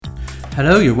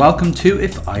Hello, you're welcome to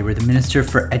If I Were the Minister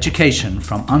for Education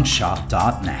from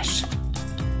onshot.net.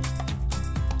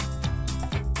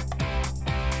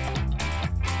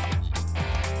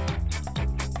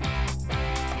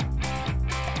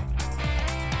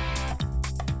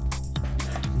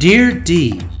 Dear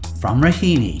Dee from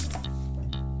Raheny.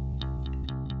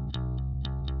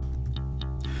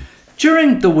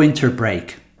 During the winter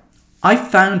break, I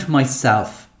found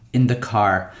myself in the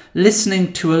car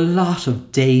listening to a lot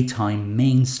of daytime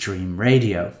mainstream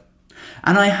radio.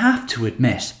 And I have to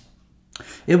admit,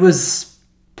 it was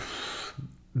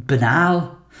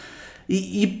banal.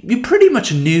 You pretty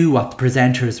much knew what the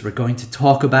presenters were going to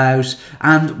talk about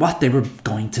and what they were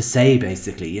going to say,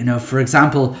 basically. You know, for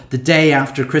example, the day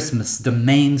after Christmas, the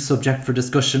main subject for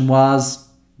discussion was,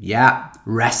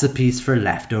 recipes for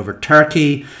leftover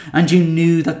turkey. And you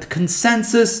knew that the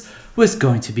consensus was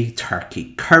going to be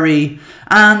turkey curry.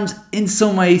 And in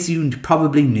some ways, you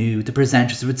probably knew the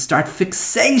presenters would start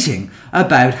fixating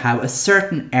about how a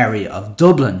certain area of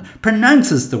Dublin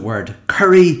pronounces the word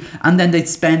curry, and then they'd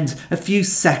spend a few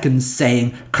seconds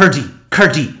saying curdy,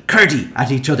 curdy, curdy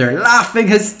at each other, laughing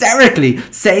hysterically,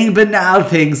 saying banal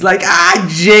things like,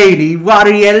 Janie, what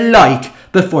are you like?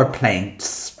 Before playing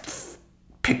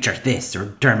Picture This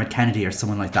or Dermot Kennedy or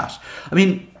someone like that. I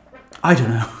mean, I don't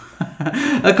know.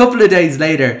 A couple of days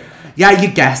later, you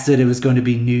guessed it was going to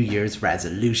be New Year's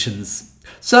resolutions.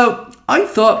 So I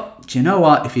thought, do you know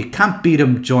what? If you can't beat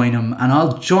them, join them, and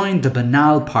I'll join the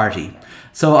banal party.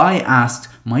 So I asked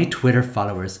my Twitter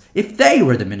followers if they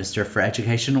were the Minister for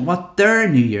Education, what their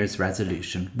New Year's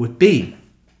resolution would be.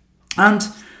 And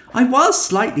I was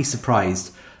slightly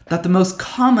surprised that the most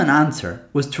common answer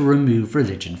was to remove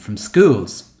religion from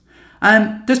schools.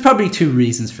 And there's probably two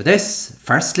reasons for this.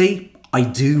 Firstly, I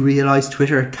do realise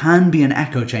Twitter can be an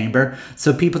echo chamber,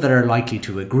 so people that are likely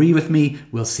to agree with me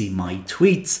will see my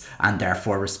tweets and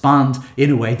therefore respond in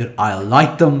a way that I'll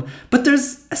like them. But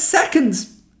there's a second,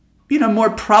 more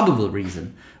probable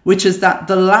reason, which is that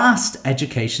the last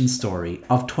education story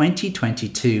of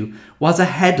 2022 was a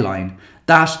headline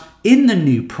that in the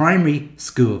new primary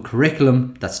school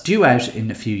curriculum that's due out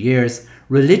in a few years,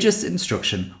 religious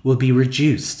instruction will be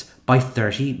reduced by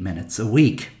 30 minutes a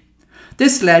week.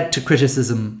 This led to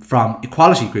criticism from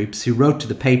equality groups who wrote to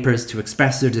the papers to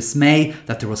express their dismay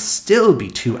that there will still be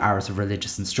 2 hours of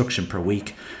religious instruction per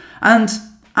week. And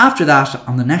after that,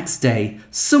 on the next day,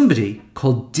 somebody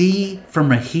called Dee from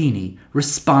Raheny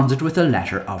responded with a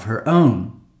letter of her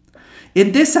own.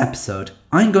 In this episode,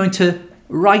 I'm going to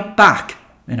write back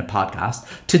in a podcast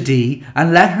to Dee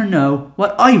and let her know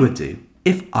what I would do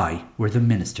if I were the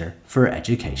Minister for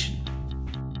Education.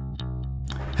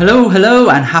 Hello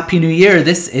and Happy New Year.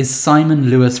 This is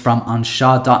Simon Lewis from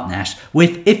onshot.net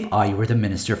with If I Were the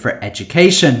Minister for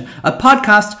Education, a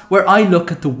podcast where I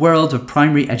look at the world of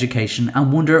primary education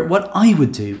and wonder what I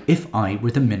would do if I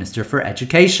were the Minister for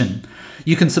Education.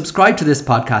 You can subscribe to this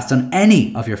podcast on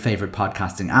any of your favourite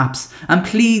podcasting apps, and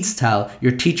please tell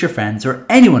your teacher friends or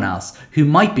anyone else who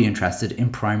might be interested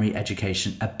in primary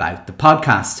education about the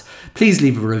podcast. Please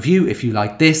leave a review if you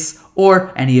like this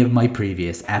or any of my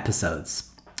previous episodes.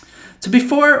 So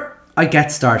before I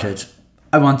get started,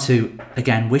 I want to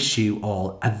again wish you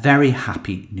all a very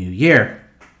happy new year.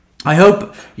 I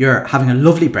hope you're having a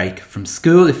lovely break from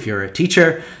school if you're a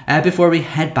teacher before we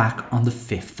head back on the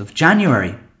 5th of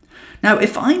January. Now,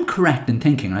 if I'm correct in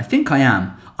thinking, and I think I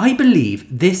am, I believe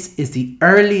this is the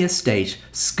earliest date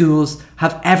schools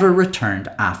have ever returned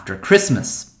after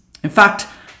Christmas. In fact,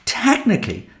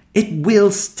 technically, it will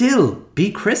still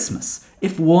be Christmas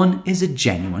if one is a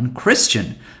genuine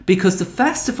Christian, because the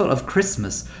festival of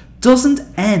Christmas doesn't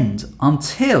end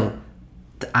until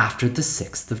after the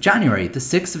 6th of January. The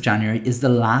 6th of January is the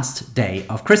last day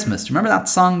of Christmas. Remember that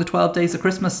song, The 12 Days of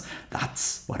Christmas?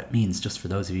 That's what it means, just for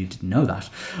those of you who didn't know that.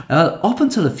 Up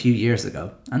until a few years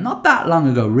ago, and not that long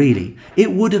ago really,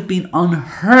 it would have been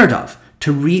unheard of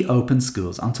to reopen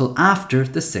schools until after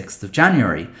the 6th of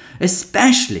January,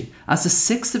 especially as the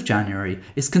 6th of January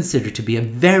is considered to be a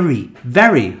very,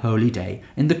 very holy day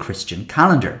in the Christian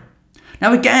calendar.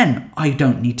 Now again, I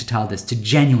don't need to tell this to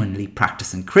genuinely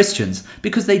practicing Christians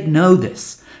because they'd know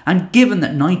this. And given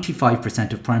that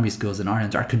 95% of primary schools in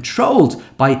Ireland are controlled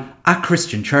by a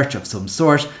Christian church of some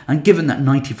sort, and given that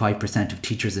 95% of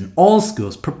teachers in all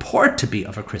schools purport to be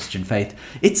of a Christian faith,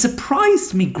 it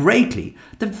surprised me greatly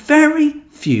that very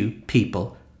few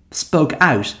people spoke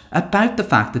out about the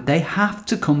fact that they have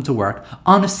to come to work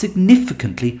on a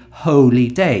significantly holy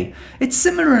day. It's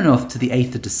similar enough to the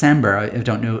 8th of December. I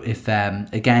don't know if,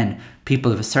 again,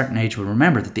 people of a certain age will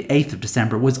remember that the 8th of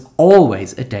December was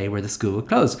always a day where the school would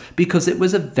close because it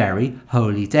was a very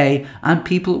holy day and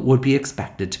people would be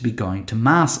expected to be going to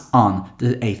Mass on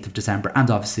the 8th of December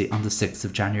and obviously on the 6th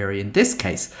of January in this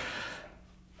case.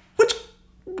 Which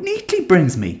neatly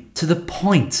brings me to the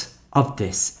point of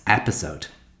this episode.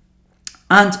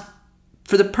 And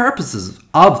for the purposes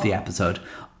of the episode,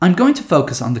 I'm going to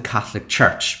focus on the Catholic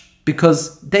Church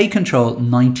because they control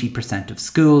 90% of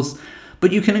schools,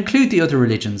 but you can include the other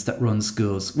religions that run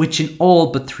schools, which in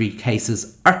all but 3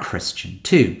 cases are Christian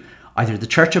too, either the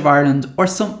Church of Ireland or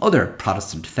some other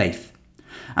Protestant faith.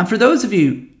 And for those of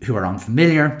you who are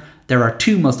unfamiliar, there are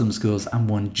 2 Muslim schools and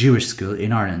 1 Jewish school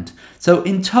in Ireland. So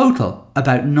in total,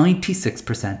 about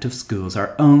 96% of schools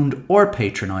are owned or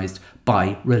patronised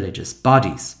by religious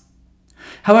bodies.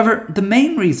 However, the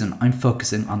main reason I'm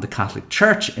focusing on the Catholic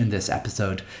Church in this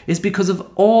episode is because of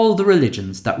all the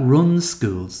religions that run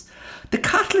schools. The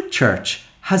Catholic Church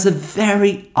has a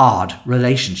very odd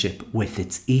relationship with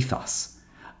its ethos.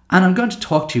 And I'm going to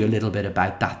talk to you a little bit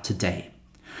about that today.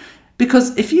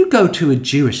 Because if you go to a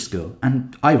Jewish school,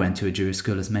 and I went to a Jewish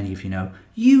school as many of you know,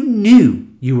 you knew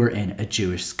you were in a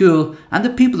Jewish school, and the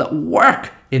people that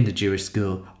work in the Jewish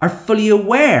school are fully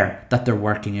aware that they're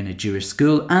working in a Jewish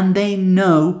school and they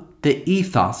know the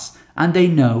ethos and they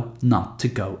know not to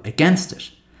go against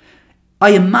it.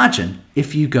 I imagine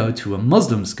if you go to a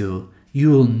Muslim school,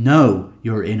 you'll know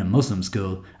you're in a Muslim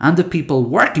school and the people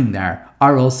working there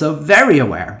are also very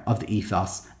aware of the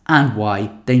ethos and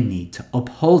why they need to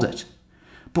uphold it.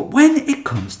 But when it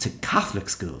comes to Catholic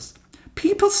schools,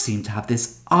 people seem to have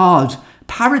this odd,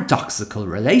 paradoxical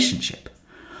relationship.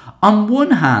 On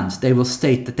one hand, they will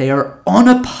state that they are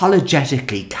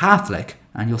unapologetically Catholic,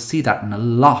 and you'll see that in a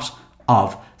lot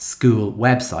of school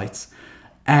websites.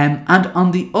 And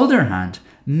on the other hand,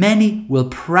 many will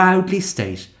proudly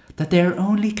state that they are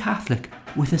only Catholic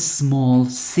with a small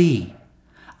c.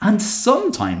 And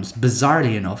sometimes,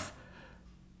 bizarrely enough,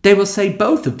 they will say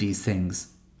both of these things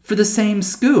for the same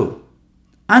school.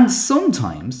 And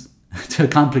sometimes, to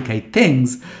complicate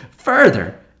things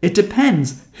further, it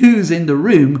depends who's in the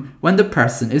room when the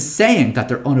person is saying that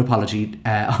they're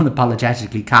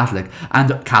unapologetically Catholic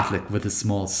and Catholic with a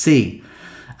small c.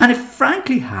 And it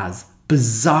frankly has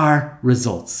bizarre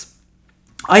results.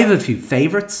 I have a few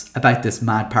favourites about this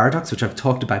mad paradox, which I've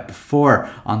talked about before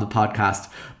on the podcast,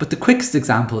 but the quickest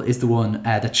example is the one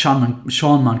that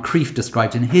Sean Moncrief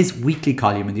described in his weekly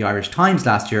column in the Irish Times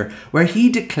last year, where he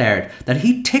declared that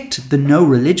he ticked the no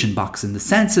religion box in the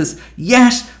census,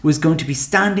 yet was going to be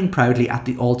standing proudly at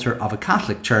the altar of a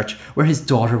Catholic church where his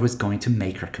daughter was going to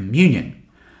make her communion.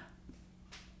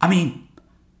 I mean,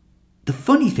 the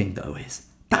funny thing though is,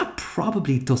 that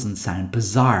probably doesn't sound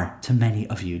bizarre to many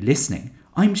of you listening.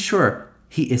 I'm sure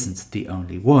he isn't the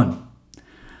only one.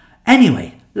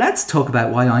 Anyway, let's talk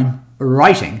about why I'm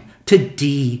writing to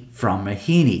D from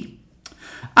Raheny.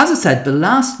 As I said, the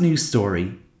last news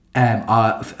story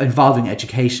involving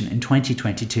education in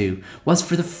 2022 was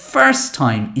for the first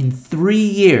time in 3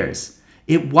 years.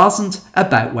 It wasn't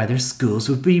about whether schools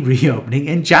would be reopening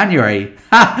in January.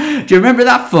 Do you remember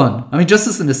that fun? I mean, just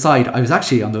as an aside, I was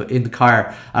actually in the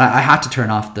car and I had to turn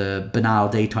off the banal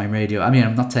daytime radio. I mean,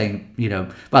 I'm not saying,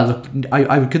 well, look,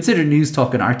 I would consider News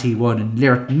Talk and RT1 and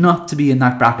Lyric not to be in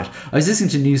that bracket. I was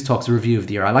listening to News Talk's review of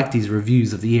the year. I like these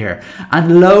reviews of the year.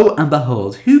 And lo and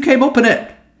behold, who came up in it?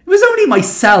 It was only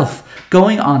myself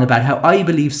going on about how I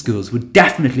believe schools would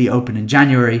definitely open in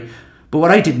January. But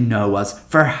what I didn't know was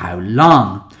for how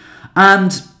long.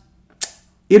 And,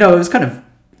 it's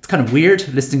kind of weird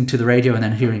listening to the radio and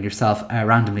then hearing yourself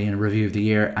randomly in a review of the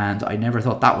year. And I never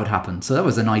thought that would happen. So that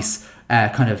was a nice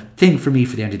kind of thing for me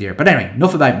for the end of the year. But anyway,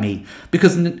 enough about me.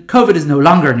 Because COVID is no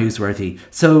longer newsworthy.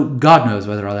 So God knows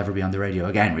whether I'll ever be on the radio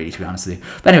again, really, to be honest with you.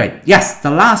 But anyway, yes,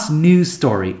 the last news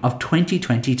story of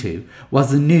 2022 was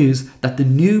the news that the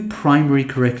new primary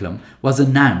curriculum was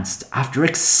announced after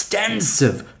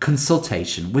extensive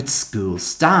consultation with school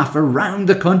staff around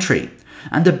the country.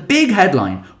 And the big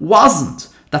headline wasn't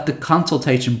that the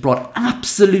consultation brought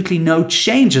absolutely no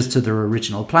changes to their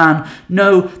original plan.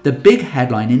 No, the big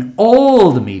headline in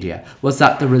all the media was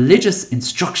that the religious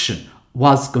instruction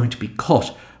was going to be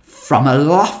cut from a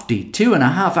lofty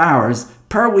 2.5 hours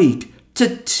per week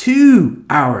to 2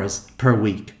 hours per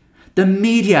week. The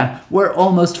media were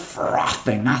almost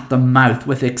frothing at the mouth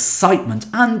with excitement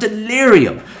and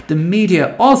delirium. The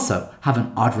media also have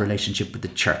an odd relationship with the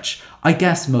church. I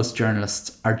guess most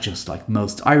journalists are just like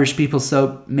most Irish people,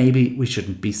 so maybe we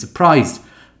shouldn't be surprised.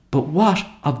 But what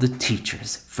of the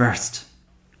teachers first?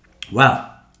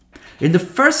 Well, in the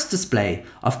first display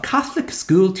of Catholic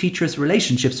school teachers'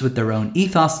 relationships with their own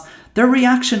ethos, their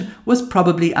reaction was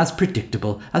probably as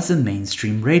predictable as the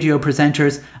mainstream radio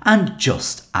presenters and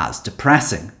just as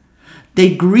depressing.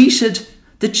 They greeted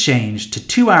the change to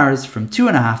 2 hours from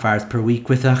 2.5 hours per week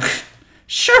with a,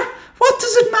 "Sure, what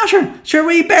does it matter? Sure,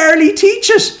 we barely teach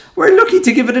it. We're lucky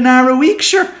to give it an hour a week.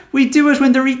 Sure, we do it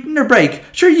when they're eating their break.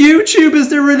 Sure, YouTube is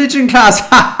their religion class. Ha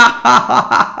ha ha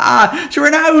ha ha. Sure,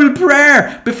 an owl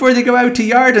prayer before they go out to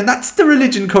yard, and that's the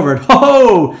religion covered. Ho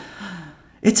ho!"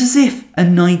 It's as if a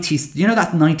 90s, you know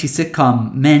that 90s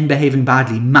sitcom, Men Behaving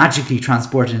Badly, magically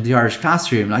transported into the Irish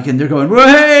classroom, like, and they're going, "Well,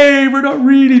 hey, we're not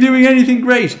really doing anything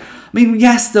great." I mean,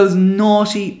 yes, those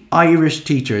naughty Irish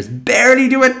teachers barely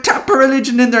do a tap of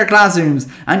religion in their classrooms.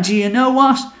 And do you know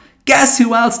what? Guess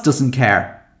who else doesn't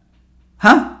care?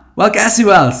 Huh? Well, guess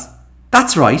who else?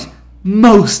 That's right,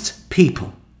 most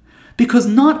people. Because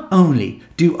not only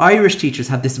do Irish teachers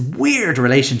have this weird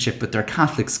relationship with their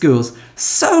Catholic schools,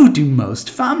 so do most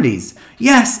families.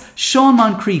 Yes, Sean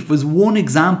Moncrief was one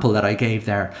example that I gave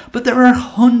there, but there are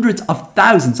hundreds of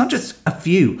thousands, not just a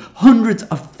few, hundreds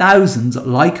of thousands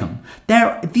like him.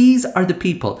 These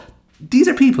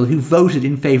are people who voted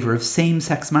in favour of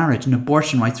same-sex marriage and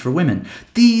abortion rights for women.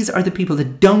 These are the people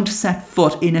that don't set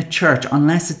foot in a church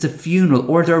unless it's a funeral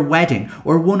or their wedding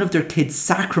or one of their kids'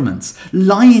 sacraments,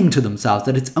 lying to themselves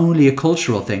that it's only a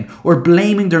cultural thing, or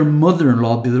blaming their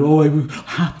mother-in-law, be like, "Oh, I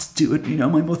had to do it,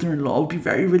 my mother-in-law would be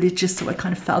very religious, so I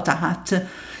kind of felt I had to."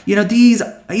 These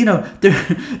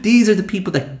are the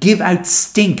people that give out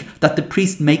stink that the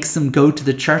priest makes them go to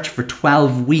the church for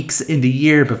 12 weeks in the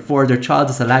year before their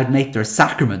child is allowed to make their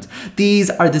sacrament.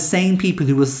 These are the same people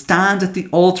who will stand at the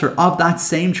altar of that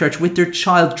same church with their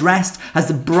child dressed as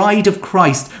the bride of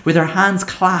Christ, with her hands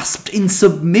clasped in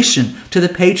submission to the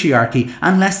patriarchy,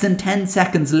 and less than 10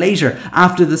 seconds later,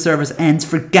 after the service ends,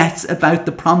 forgets about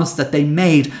the promise that they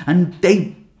made, and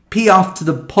they pee off to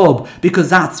the pub because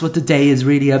that's what the day is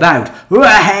really about.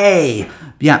 Raheny!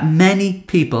 Yeah, many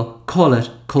people call it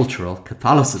cultural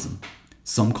Catholicism.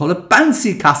 Some call it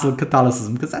bouncy castle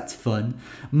Catholicism because that's fun.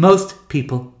 Most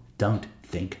people don't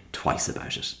think twice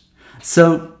about it.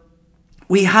 So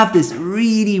we have this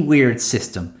really weird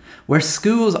system where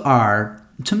schools are,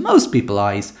 to most people's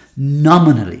eyes,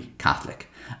 nominally Catholic.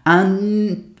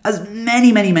 And as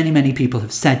many people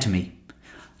have said to me,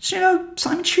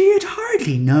 "Simon, sure, you'd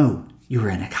hardly know you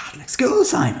were in a Catholic school,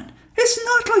 Simon. It's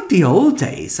not like the old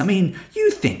days. I mean,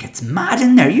 you think it's mad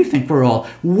in there. You think we're all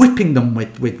whipping them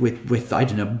with I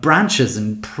don't know, branches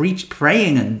and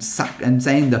praying and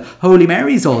saying the Holy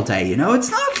Marys all day. It's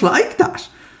not like that."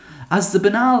 As the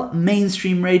banal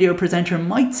mainstream radio presenter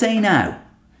might say now,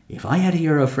 "If I had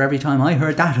 €1 for every time I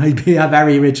heard that, I'd be a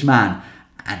very rich man."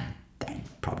 And then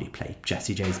probably play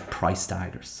Jessie J's Price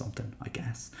Tag or something, I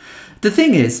guess. The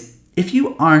thing is, if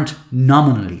you aren't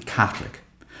nominally Catholic,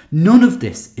 none of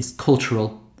this is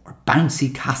cultural or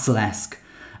bouncy castle-esque.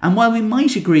 And while we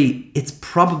might agree it's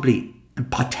probably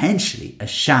and potentially a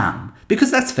sham,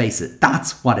 because let's face it,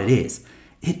 that's what it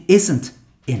isn't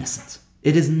innocent.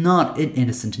 It is not an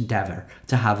innocent endeavour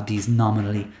to have these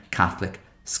nominally Catholic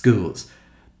schools.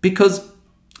 Because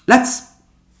let's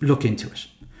look into it.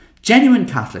 Genuine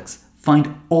Catholics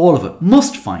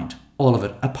must find all of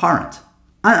it abhorrent.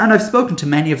 And I've spoken to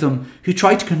many of them who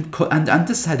try to and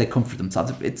this is how they comfort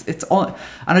themselves. It's all,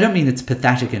 and I don't mean it's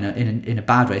pathetic in a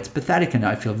bad way. It's pathetic, and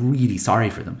I feel really sorry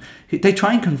for them. They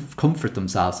try and comfort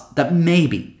themselves that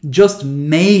maybe, just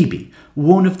maybe,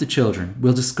 one of the children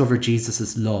will discover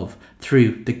Jesus' love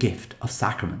through the gift of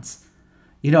sacraments.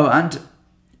 And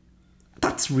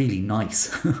that's really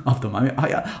nice of them.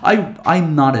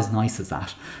 I'm not as nice as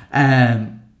that.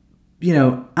 And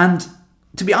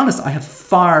to be honest, I have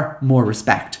far more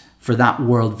respect for that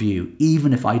worldview,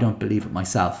 even if I don't believe it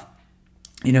myself.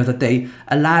 That they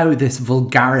allow this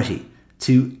vulgarity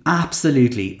to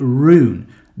absolutely ruin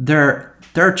their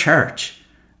church,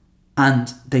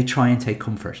 and they try and take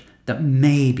comfort that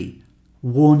maybe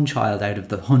one child out of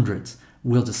the hundreds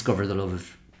will discover the love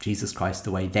of Jesus Christ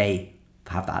the way they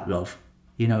have that love.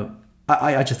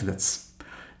 I just think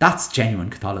that's genuine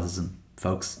Catholicism,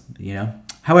 folks.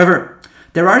 However,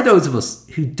 there are those of us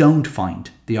who don't find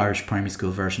the Irish primary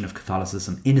school version of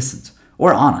Catholicism innocent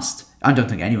or honest. I don't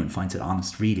think anyone finds it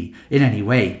honest, really, in any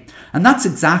way. And that's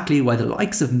exactly why the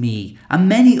likes of me and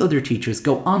many other teachers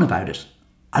go on about it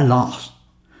a lot.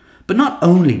 But not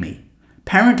only me.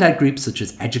 Parent-led groups such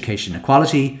as Education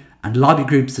Equality and lobby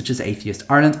groups such as Atheist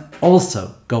Ireland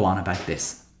also go on about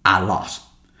this a lot.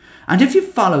 And if you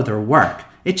follow their work,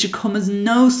 it should come as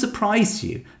no surprise to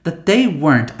you that they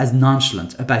weren't as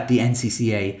nonchalant about the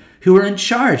NCCA, who were in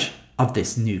charge of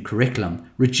this new curriculum,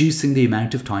 reducing the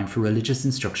amount of time for religious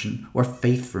instruction or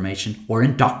faith formation or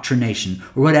indoctrination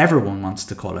or whatever one wants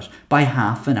to call it by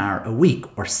half an hour a week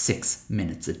or 6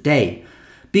 minutes a day.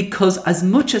 Because as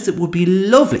much as it would be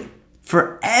lovely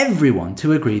for everyone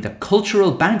to agree that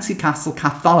cultural bouncy castle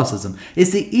Catholicism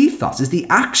is the ethos, is the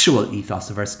actual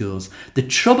ethos of our schools, the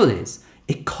trouble is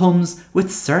it comes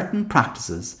with certain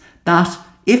practices that,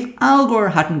 if Al Gore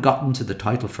hadn't gotten to the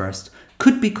title first,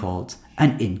 could be called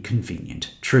an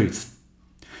inconvenient truth.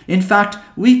 In fact,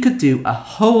 we could do a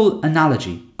whole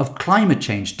analogy of climate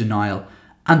change denial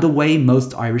and the way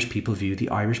most Irish people view the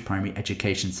Irish primary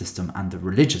education system and the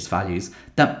religious values,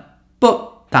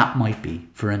 but that might be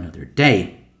for another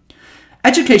day.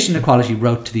 Education Equality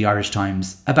wrote to the Irish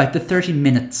Times about the 30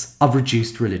 minutes of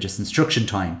reduced religious instruction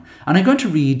time, and I'm going to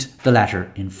read the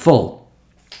letter in full,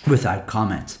 without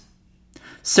comment.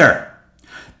 Sir,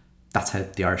 that's how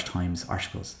the Irish Times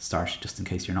articles start, just in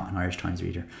case you're not an Irish Times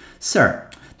reader. Sir,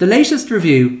 the latest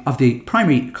review of the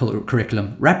primary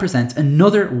curriculum represents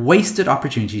another wasted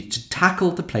opportunity to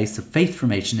tackle the place of faith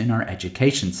formation in our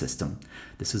education system.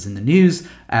 This was in the news.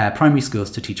 Primary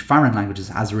schools to teach foreign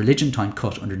languages as religion time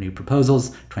cut under new proposals,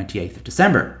 28th of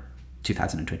December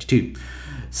 2022.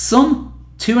 Some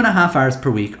 2.5 hours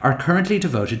per week are currently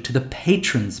devoted to the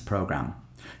Patrons programme,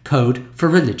 code for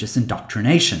religious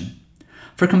indoctrination.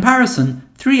 For comparison,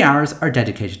 3 hours are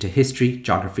dedicated to history,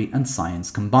 geography and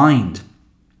science combined.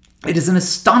 It is an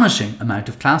astonishing amount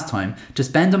of class time to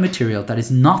spend on material that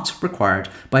is not required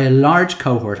by a large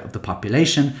cohort of the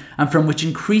population and from which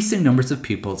increasing numbers of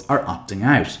pupils are opting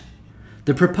out.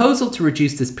 The proposal to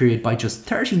reduce this period by just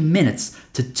 30 minutes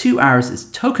to 2 hours is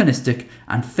tokenistic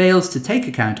and fails to take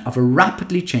account of a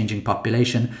rapidly changing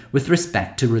population with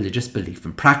respect to religious belief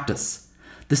and practice.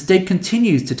 The state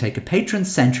continues to take a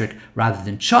patron-centric rather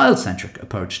than child-centric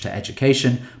approach to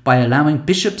education by allowing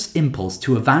bishops' impulse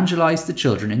to evangelise the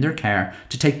children in their care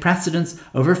to take precedence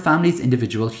over families'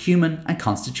 individual human and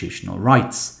constitutional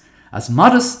rights. As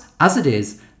modest as it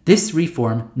is, this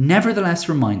reform nevertheless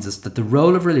reminds us that the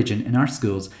role of religion in our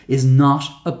schools is not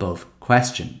above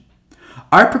question.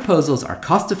 Our proposals are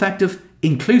cost-effective,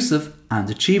 inclusive and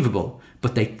achievable,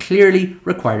 but they clearly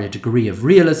require a degree of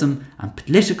realism and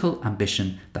political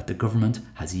ambition that the government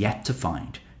has yet to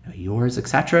find. Now, yours,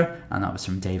 etc. And that was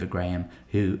from David Graham,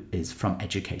 who is from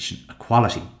Education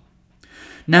Equality.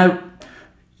 Now,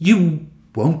 you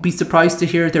won't be surprised to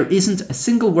hear there isn't a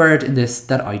single word in this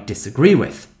that I disagree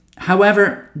with.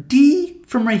 However, Dee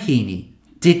from Raheny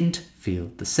didn't feel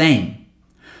the same.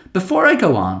 Before I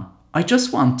go on, I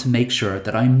just want to make sure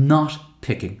that I'm not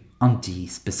picking on Dee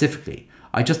specifically.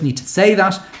 I just need to say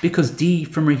that because Dee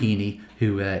from Raheny,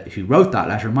 who wrote that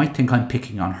letter, might think I'm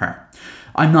picking on her.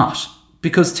 I'm not,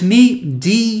 because to me,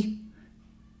 Dee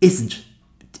isn't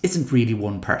really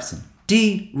one person.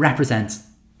 Dee represents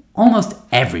almost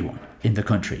everyone in the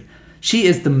country. She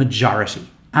is the majority.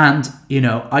 And,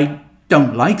 I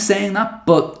don't like saying that,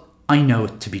 but I know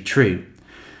it to be true.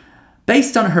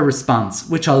 Based on her response,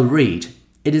 which I'll read,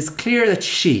 it is clear that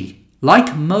she,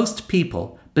 like most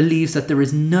people, believes that there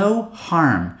is no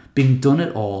harm being done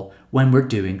at all when we're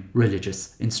doing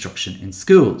religious instruction in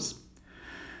schools.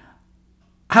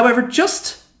 However,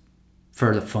 just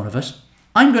for the fun of it,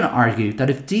 I'm going to argue that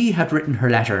if Dee had written her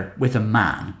letter with a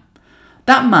man,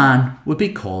 that man would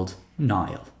be called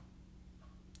Niall.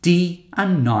 Dee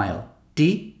and Niall.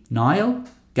 Dee, Niall,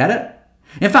 get it?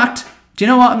 In fact, do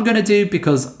you know what I'm going to do?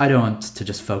 Because I don't want to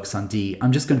just focus on Dee.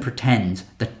 I'm just going to pretend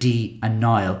that Dee and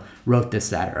Niall wrote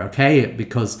this letter, okay?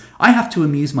 Because I have to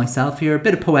amuse myself here, a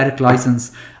bit of poetic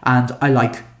license, and I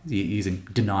like using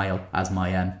denial as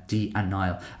my Dee and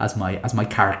Niall as my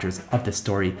characters of this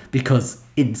story, because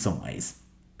in some ways,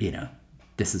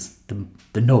 this is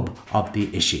the nub of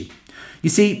the issue. You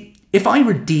see, if I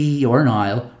were Dee or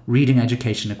Niall reading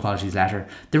Education Equality's letter,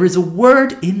 there is a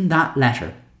word in that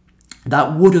letter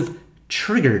that would have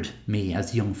triggered me,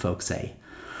 as young folk say.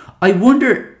 I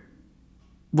wonder,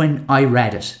 when I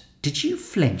read it, did you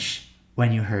flinch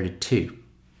when you heard it too?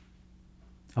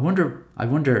 I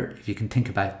wonder if you can think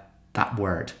about that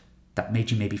word that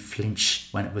made you maybe flinch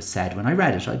when it was said. When I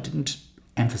read it, I didn't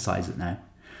emphasize it now.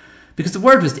 Because the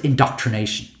word was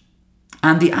indoctrination.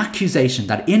 And the accusation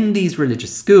that in these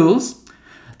religious schools,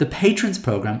 the Patrons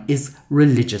program is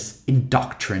religious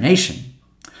indoctrination.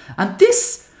 And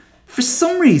this, for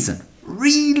some reason,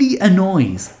 really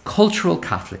annoys cultural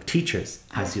Catholic teachers,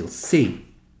 as you'll see.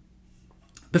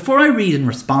 Before I read and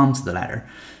respond to the letter,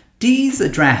 Dee's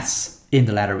address in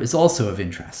the letter is also of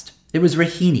interest. It was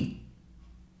Raheny.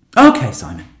 Okay,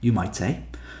 Simon, you might say.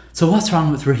 So what's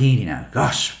wrong with Raheny now?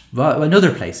 Gosh, well,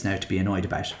 another place now to be annoyed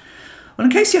about. Well,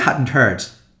 in case you hadn't heard,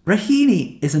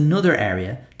 Raheny is another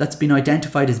area that's been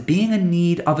identified as being in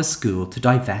need of a school to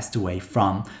divest away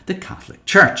from the Catholic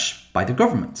Church by the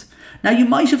government. Now, you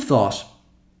might have thought,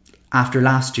 after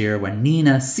last year when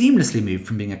Nina seamlessly moved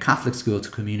from being a Catholic school to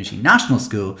community national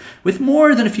school, with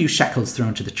more than a few shekels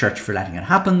thrown to the church for letting it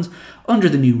happen, under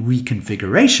the new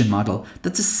reconfiguration model,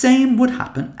 that the same would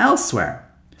happen elsewhere.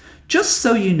 Just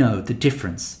so you know the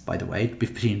difference, by the way,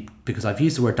 between, because I've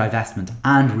used the word divestment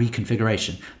and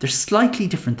reconfiguration, they're slightly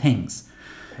different things.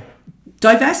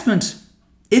 Divestment,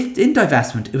 in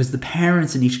divestment, it was the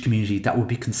parents in each community that would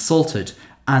be consulted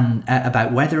and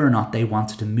about whether or not they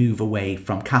wanted to move away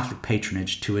from Catholic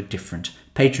patronage to a different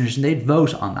patronage, and they'd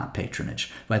vote on that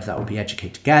patronage, whether that would be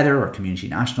Educate Together or Community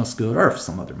National School or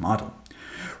some other model.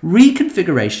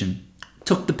 Reconfiguration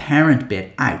took the parent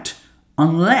bit out,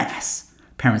 unless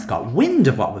parents got wind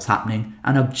of what was happening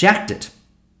and objected.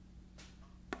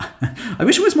 I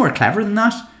wish it was more clever than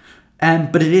that,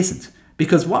 but it isn't,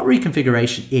 because what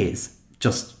reconfiguration is,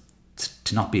 just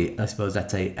to not be, I suppose,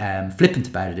 let's say, flippant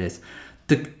about it, is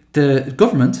the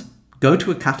government go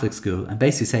to a Catholic school and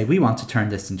basically say, we want to turn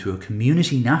this into a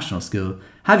community national school.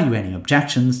 Have you any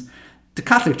objections? The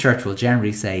Catholic Church will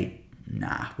generally say,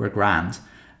 nah, we're grand,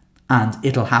 and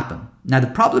it'll happen. Now, the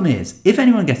problem is, if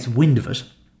anyone gets wind of it,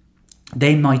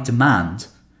 they might demand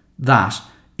that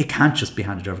it can't just be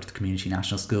handed over to the community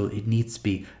national school. It needs to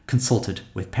be consulted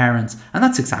with parents, and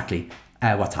that's exactly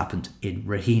what's happened in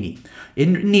Raheny.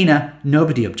 In Nina,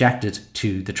 nobody objected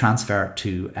to the transfer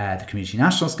to the community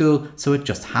national school, so it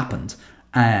just happened,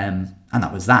 and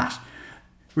that was that.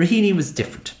 Raheny was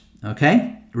different,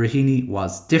 okay? Raheny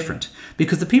was different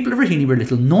because the people of Raheny were a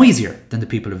little noisier than the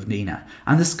people of Nina,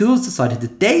 and the schools decided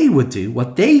that they would do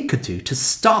what they could do to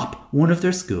stop one of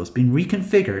their schools being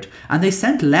reconfigured, and they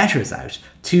sent letters out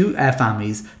to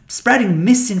families spreading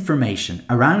misinformation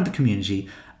around the community,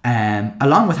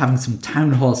 along with having some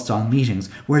town hall style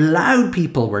meetings where loud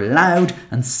people were loud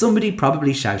and somebody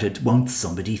probably shouted, won't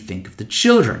somebody think of the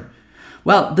children?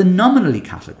 Well, the nominally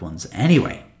Catholic ones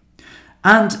anyway.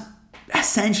 And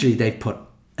essentially they've put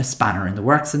a spanner in the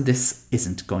works, and this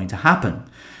isn't going to happen.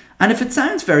 And if it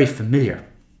sounds very familiar,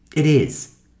 it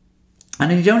is.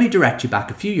 And I'd only direct you back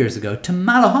a few years ago to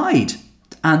Malahide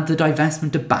and the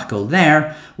divestment debacle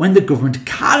there, when the government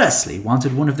callously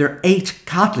wanted one of their 8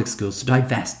 Catholic schools to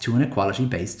divest to an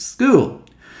equality-based school.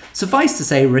 Suffice to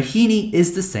say, Raheny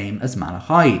is the same as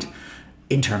Malahide.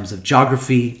 In terms of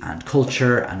geography and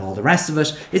culture and all the rest of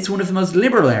it, it's one of the most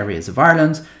liberal areas of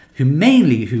Ireland,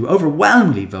 who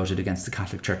overwhelmingly voted against the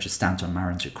Catholic Church's stance on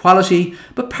marriage equality,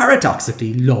 but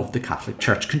paradoxically love the Catholic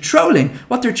Church controlling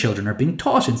what their children are being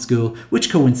taught in school,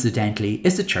 which coincidentally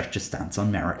is the Church's stance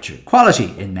on marriage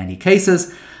equality in many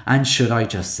cases. And should I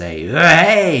just say,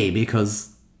 hey,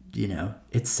 because, you know,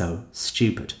 it's so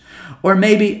stupid. Or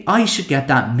maybe I should get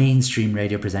that mainstream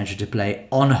radio presenter to play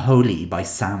Unholy by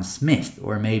Sam Smith,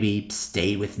 or maybe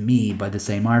Stay With Me by the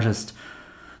same artist.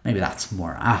 Maybe that's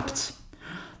more apt.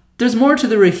 There's more to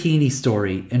the Raheny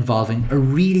story involving a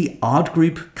really odd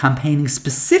group campaigning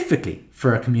specifically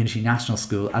for a community national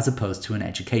school as opposed to an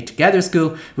Educate Together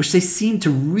school, which they seem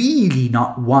to really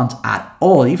not want at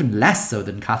all, even less so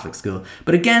than Catholic school.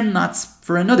 But again, that's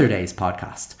for another day's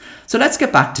podcast. So let's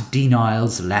get back to Dee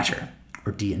Niles' letter,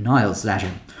 or Dee Niles'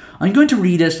 letter. I'm going to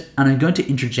read it and I'm going to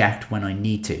interject when I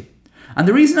need to. And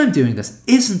the reason I'm doing this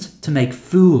isn't to make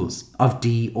fools of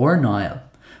Dee or Niall,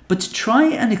 but to try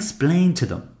and explain to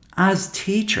them as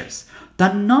teachers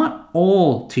that not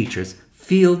all teachers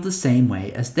feel the same way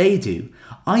as they do.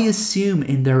 I assume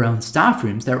in their own staff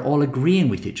rooms they're all agreeing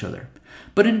with each other.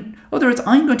 But in other words,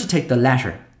 I'm going to take the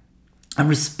letter and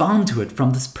respond to it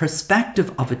from this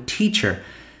perspective of a teacher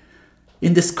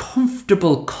in this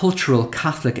comfortable cultural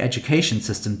Catholic education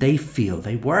system they feel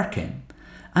they work in.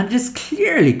 And it is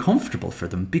clearly comfortable for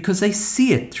them because they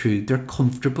see it through their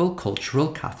comfortable cultural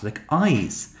Catholic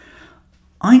eyes.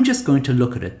 I'm just going to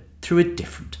look at it through a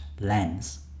different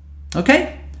lens.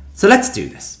 Okay? So let's do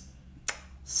this.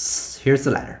 Here's the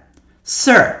letter.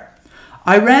 Sir,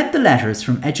 I read the letters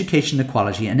from Education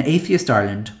Equality and Atheist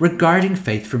Ireland regarding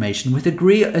faith formation with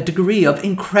a degree of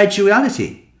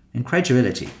incredulity.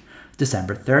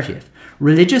 December 30th.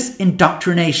 Religious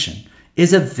indoctrination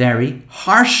is a very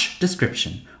harsh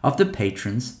description of the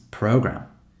patrons' programme.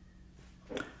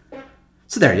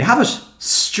 So there you have it.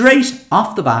 Straight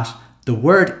off the bat, the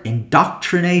word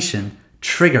indoctrination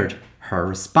triggered her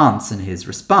response and his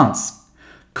response.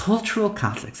 Cultural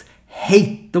Catholics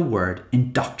hate the word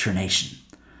indoctrination.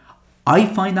 I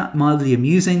find that mildly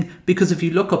amusing because if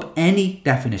you look up any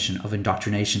definition of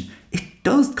indoctrination, it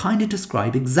does kind of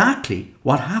describe exactly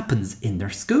what happens in their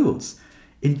schools.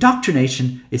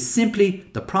 Indoctrination is simply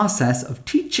the process of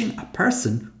teaching a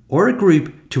person or a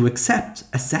group to accept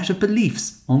a set of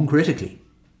beliefs uncritically.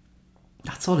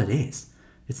 That's all it is.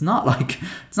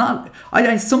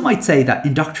 Some might say that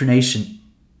indoctrination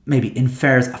maybe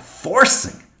infers a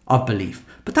forcing of belief,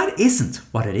 but that isn't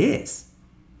what it is.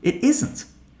 It isn't.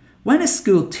 When a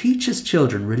school teaches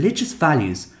children religious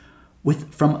values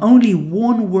from only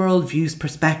one worldview's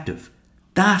perspective,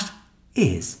 that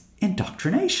is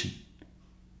indoctrination.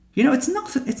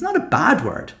 It's not a bad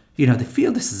word. They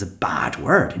feel this is a bad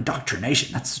word.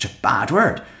 Indoctrination, that's such a bad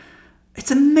word. It's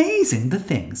amazing the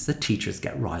things that teachers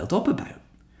get riled up about.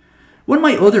 One of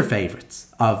my other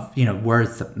favourites of,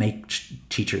 words that make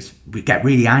teachers get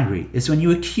really angry is when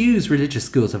you accuse religious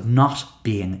schools of not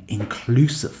being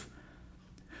inclusive.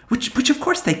 Which of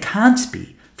course they can't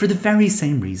be for the very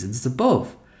same reasons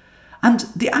above. And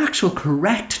the actual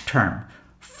correct term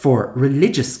for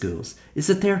religious schools is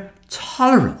that they're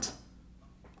tolerant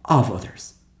of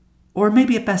others. Or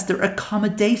maybe at best they're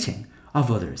accommodating of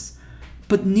others.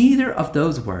 But neither of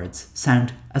those words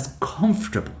sound as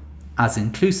comfortable as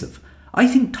inclusive. I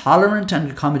think tolerant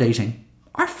and accommodating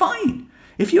are fine.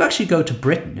 If you actually go to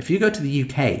Britain, if you go to the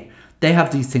UK, they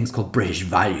have these things called British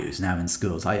values now in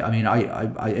schools. I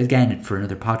again, for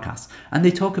another podcast. And they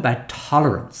talk about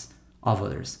tolerance of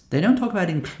others. They don't talk about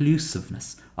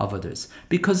inclusiveness of others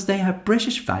because they have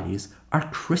British values are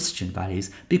Christian values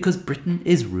because Britain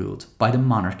is ruled by the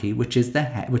monarchy, which is the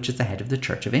head of the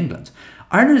Church of England.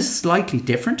 Ireland is slightly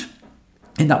different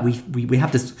in that we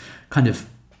have this kind of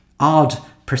odd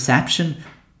perception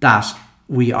that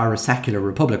we are a secular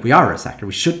republic. We are a secular.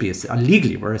 We should be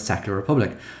legally we're a secular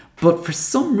republic. But for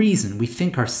some reason, we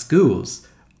think our schools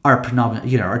are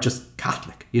predominant, are just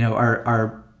Catholic,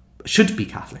 are should be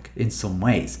Catholic in some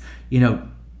ways,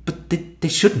 but they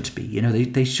shouldn't be,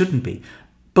 they shouldn't be.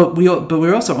 But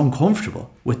we're also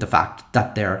uncomfortable with the fact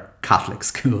that they're Catholic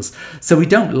schools. So we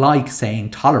don't like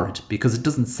saying tolerant because it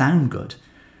doesn't sound good.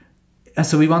 And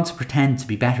so we want to pretend to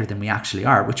be better than we actually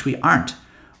are, which we aren't.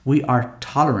 We are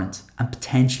tolerant and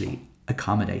potentially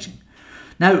accommodating.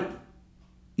 Now,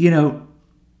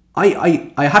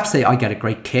 I have to say I get a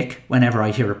great kick whenever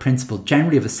I hear a principal,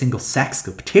 generally of a single-sex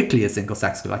school, particularly a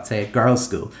single-sex school, like say a girls'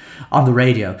 school, on the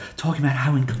radio, talking about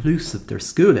how inclusive their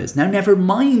school is. Now, never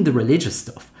mind the religious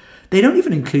stuff. They don't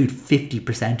even include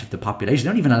 50% of the population.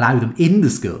 They don't even allow them in the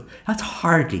school. That's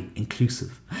hardly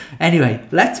inclusive. Anyway,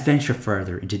 let's venture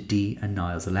further into Dee and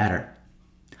Niall's letter.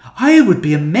 I would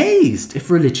be amazed if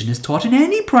religion is taught in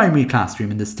any primary classroom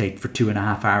in the state for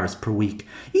 2.5 hours per week.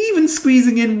 Even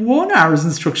squeezing in 1 hour's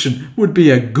instruction would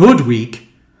be a good week.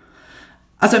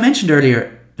 As I mentioned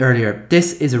earlier,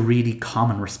 this is a really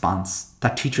common response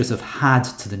that teachers have had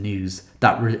to the news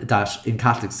that in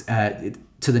Catholics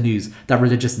to the news that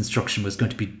religious instruction was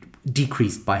going to be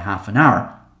decreased by half an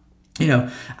hour.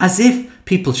 As if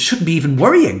people shouldn't be even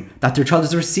worrying that their child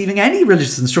is receiving any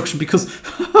religious instruction because,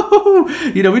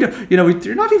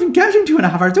 you're not even getting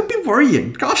 2.5 hours. Don't be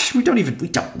worrying. Gosh, we don't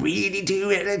really do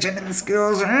religion in the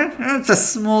schools. It's a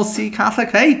small C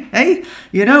Catholic, hey,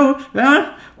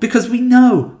 because we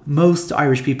know most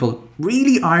Irish people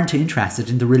really aren't interested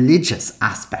in the religious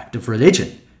aspect of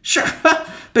religion. Sure,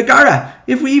 Begorra,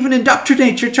 if we even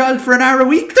indoctrinate your child for an hour a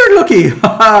week, they're lucky.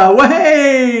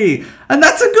 Way! And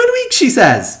that's a good week, she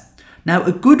says. Now,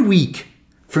 a good week,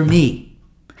 for me,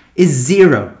 is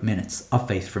 0 minutes of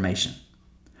faith formation.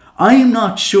 I'm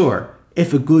not sure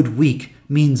if a good week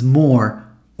means more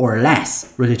or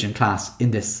less religion class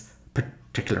in this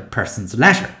particular person's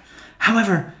letter.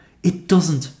 However, it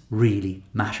doesn't really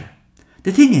matter.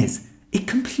 The thing is, it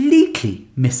completely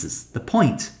misses the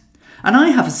point. And I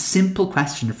have a simple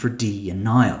question for Dee and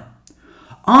Niall.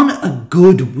 On a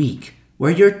good week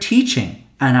where you're teaching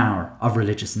an hour of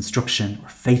religious instruction or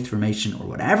faith formation or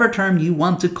whatever term you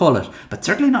want to call it, but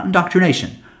certainly not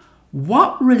indoctrination,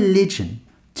 what religion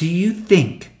do you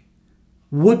think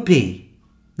would be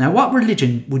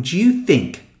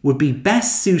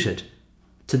best suited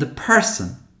to the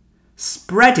person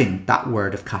spreading that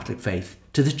word of Catholic faith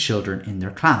to the children in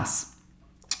their class?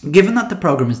 Given that the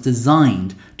programme is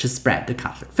designed to spread the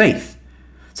Catholic faith.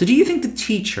 So do you think the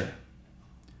teacher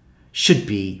should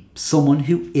be someone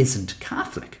who isn't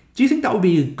Catholic? Do you think that would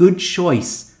be a good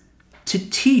choice to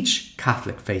teach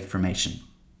Catholic faith formation?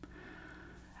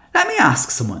 Let me ask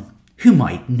someone who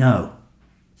might know.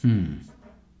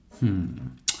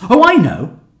 Oh, I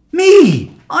know.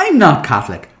 Me! I'm not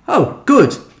Catholic. Oh,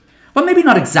 good. Well, maybe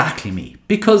not exactly me,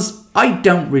 because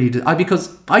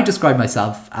because I describe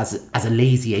myself as a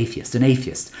lazy atheist, an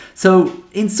atheist. So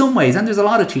in some ways, and there's a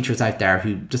lot of teachers out there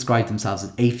who describe themselves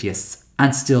as atheists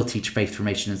and still teach faith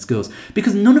formation in schools,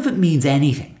 because none of it means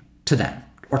anything to them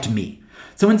or to me.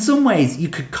 So in some ways, you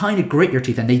could kind of grit your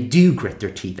teeth, and they do grit their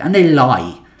teeth, and they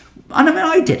lie. And I mean,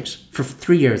 I did it for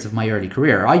 3 years of my early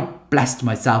career. I blessed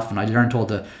myself, and I learned all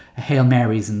the Hail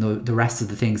Marys and the rest of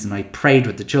the things, and I prayed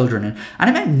with the children, and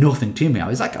it meant nothing to me. It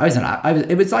was like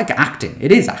acting.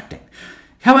 It is acting.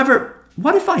 However,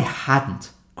 what if I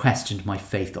hadn't questioned my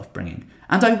faith upbringing,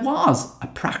 and I was a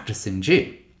practicing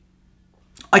Jew?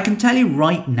 I can tell you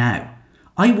right now,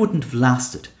 I wouldn't have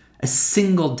lasted a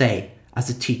single day as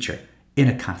a teacher in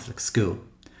a Catholic school.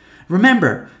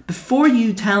 Remember, before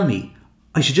you tell me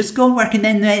I should just go and work and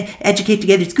then educate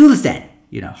together schools then,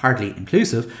 hardly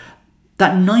inclusive,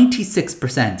 that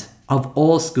 96% of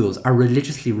all schools are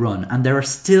religiously run, and there are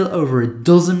still over a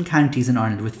dozen counties in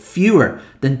Ireland with fewer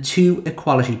than 2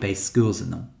 equality-based schools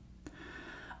in them.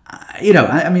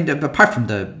 I mean, apart from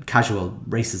the casual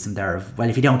racism there of, well,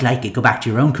 if you don't like it, go back to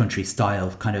your own country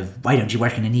style, kind of, why don't you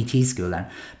work in an ET school then?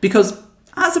 Because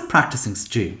as a practicing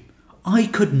Jew, I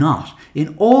could not,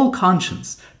 in all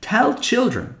conscience, tell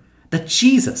children that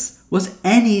Jesus was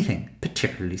anything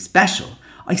particularly special.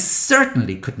 I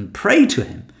certainly couldn't pray to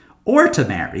him or to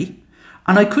Mary,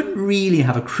 and I couldn't really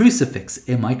have a crucifix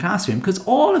in my classroom, because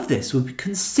all of this would be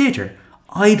considered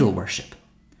idol worship.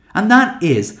 And that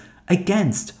is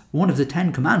against one of the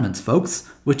 10 commandments, folks,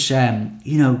 which,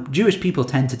 Jewish people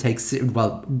tend to take,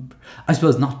 well, I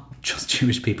suppose not just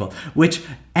Jewish people, which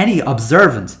any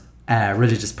observant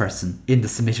religious person in the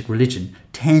Semitic religion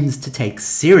tends to take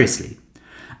seriously.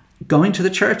 Going to the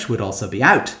church would also be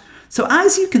out. So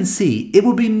as you can see, it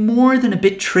would be more than a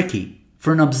bit tricky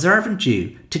for an observant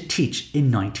Jew to teach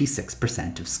in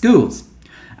 96% of schools.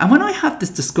 And when I have this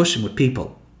discussion with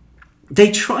people,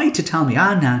 they try to tell me,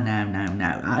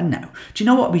 no. Do you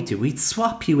know what we do? We'd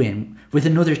swap you in with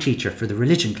another teacher for the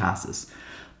religion classes.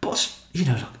 But,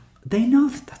 look, they know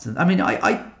that that's...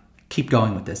 I keep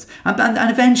going with this. And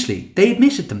eventually, they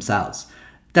admitted themselves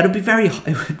that it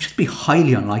would just be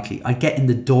highly unlikely I'd get in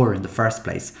the door in the first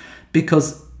place.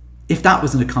 Because if that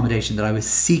was an accommodation that I was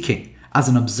seeking as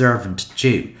an observant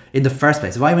Jew in the first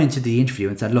place, if I went to the interview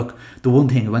and said, look, the one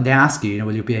thing, when they ask you,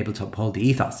 will you be able to uphold the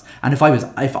ethos? And if I was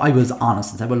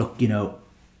honest and said, well, look,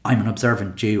 I'm an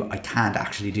observant Jew, I can't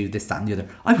actually do this, that, and the other,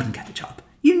 I wouldn't get the job.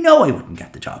 I wouldn't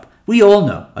get the job. We all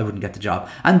know I wouldn't get the job.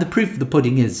 And the proof of the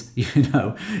pudding is,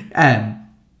 the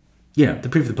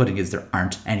proof of the pudding is there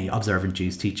aren't any observant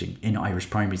Jews teaching in Irish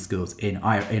primary schools in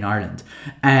Ireland,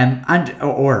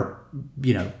 or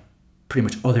pretty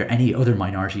much any other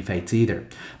minority faiths either.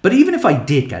 But even if I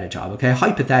did get a job, okay,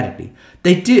 hypothetically,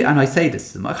 they do, and I say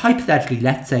this to them, hypothetically,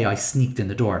 let's say I sneaked in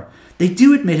the door, they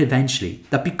do admit eventually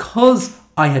that because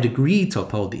I had agreed to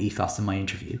uphold the ethos in my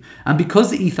interview, and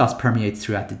because the ethos permeates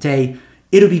throughout the day,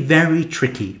 it'll be very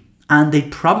tricky. And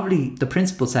the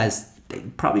principal says, they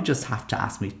probably just have to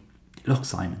ask me, look,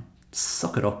 Simon,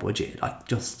 suck it up, would you?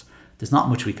 There's not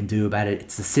much we can do about it.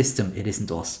 It's the system, it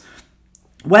isn't us.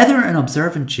 Whether an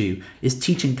observant Jew is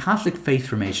teaching Catholic faith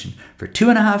formation for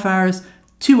 2.5 hours,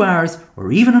 2 hours,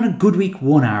 or even on a good week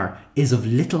 1 hour is of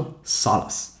little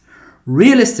solace.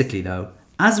 Realistically though,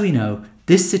 as we know,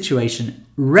 this situation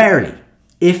rarely,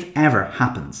 if ever,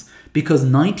 happens, because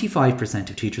 95%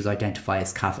 of teachers identify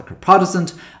as Catholic or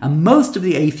Protestant, and most of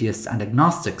the atheists and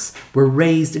agnostics were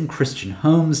raised in Christian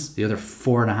homes, the other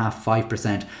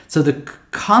 4.5%. So the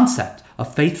concept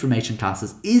of faith formation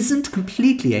classes isn't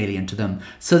completely alien to them,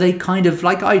 so they kind of,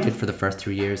 like I did for the first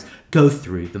 3 years, go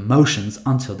through the motions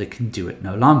until they can do it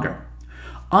no longer.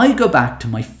 I go back to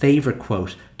my favourite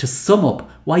quote to sum up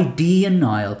why Dee and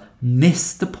Niall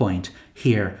miss the point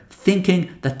here,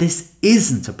 thinking that this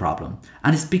isn't a problem,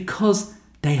 and it's because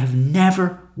they have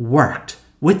never worked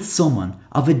with someone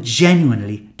of a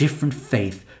genuinely different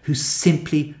faith who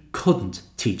simply couldn't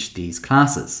teach these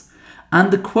classes.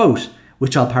 And the quote,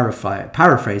 which I'll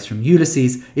paraphrase from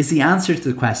Ulysses, is the answer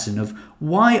to the question of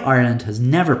why Ireland has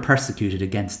never persecuted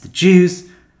against the Jews,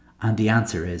 and the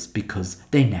answer is because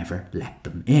they never let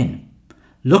them in.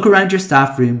 Look around your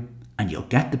staff room and you'll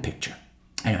get the picture.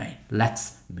 Anyway,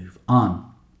 let's move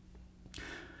on.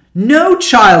 No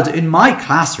child in my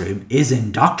classroom is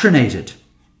indoctrinated.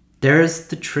 There's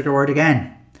the trigger word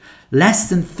again. Less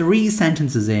than 3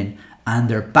 sentences in and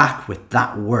they're back with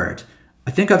that word.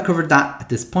 I think I've covered that at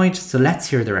this point, so let's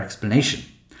hear their explanation.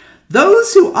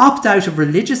 Those who opt out of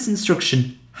religious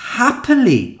instruction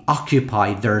happily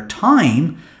occupy their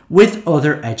time with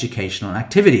other educational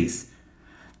activities.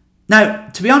 Now,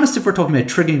 to be honest, if we're talking about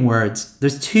triggering words,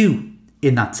 there's two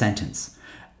in that sentence.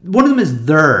 One of them is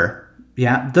their.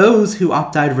 Yeah, those who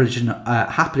opt out of religion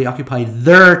happily occupy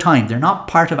their time. They're not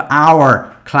part of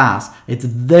our class. It's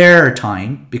their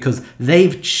time because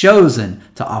they've chosen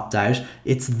to opt out.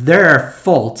 It's their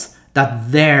fault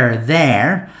that they're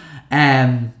there.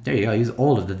 There you go. I use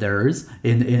all of the theirs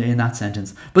in that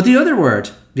sentence. But the other word,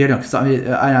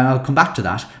 I'll come back to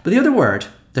that. But the other word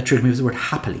that triggered me was the word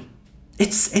happily.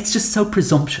 It's just so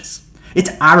presumptuous.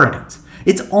 It's arrogant.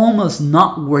 It's almost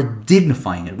not worth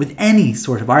dignifying it with any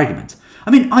sort of argument. I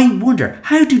mean, I wonder,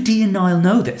 how do Dee and Niall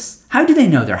know this? How do they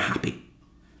know they're happy?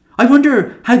 I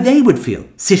wonder how they would feel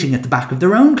sitting at the back of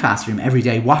their own classroom every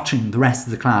day watching the rest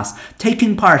of the class,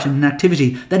 taking part in an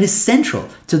activity that is central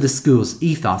to the school's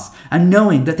ethos and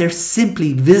knowing that they're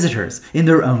simply visitors in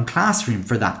their own classroom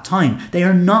for that time. They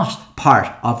are not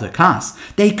part of the class.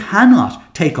 They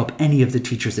cannot take up any of the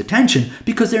teacher's attention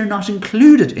because they're not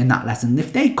included in that lesson.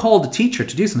 If they call the teacher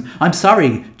to do something, I'm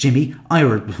sorry, Jimmy,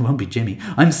 it won't be Jimmy,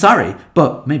 I'm sorry,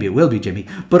 but maybe it will be Jimmy,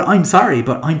 but I'm sorry,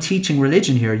 but I'm teaching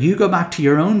religion here. You go back to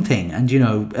your own thing and,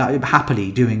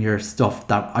 happily doing your stuff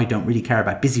that I don't really care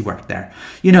about, busy work there,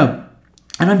 and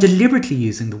I'm deliberately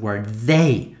using the word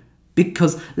they,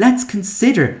 because let's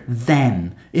consider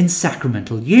them in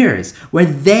sacramental years, where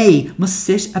they must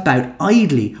sit about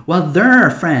idly while their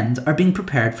friends are being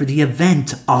prepared for the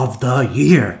event of the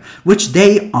year, which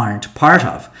they aren't part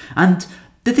of. And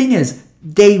the thing is,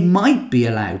 they might be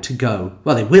allowed to go,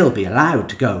 well, they will be allowed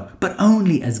to go, but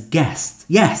only as guests.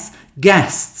 Yes,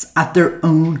 guests at their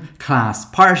own class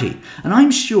party. And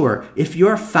I'm sure if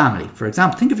your family, for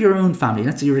example, think of your own family,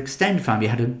 let's say your extended family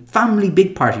had a family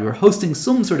big party, you were hosting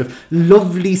some sort of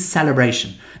lovely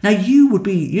celebration. Now you would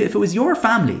be, if it was your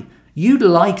family, you'd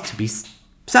like to be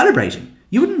celebrating.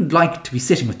 You wouldn't like to be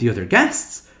sitting with the other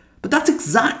guests. But that's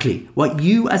exactly what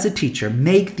you as a teacher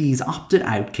make these opted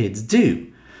out kids do.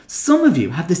 Some of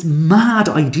you have this mad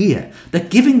idea that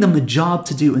giving them a job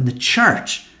to do in the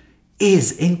church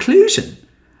is inclusion.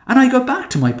 And I go back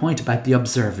to my point about the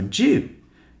observant Jew.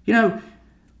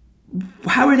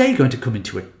 How are they going to come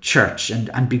into a church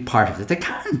and be part of it? They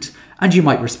can't. And you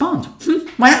might respond,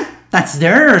 well, that's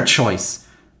their choice.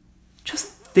 Just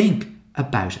think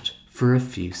about it for a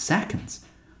few seconds.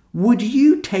 Would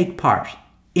you take part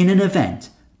in an event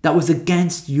that was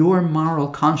against your moral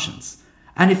conscience?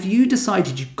 And if you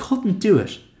decided you couldn't do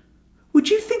it, would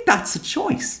you think that's a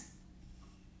choice?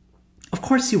 Of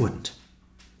course you wouldn't.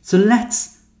 So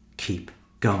let's keep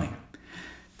going.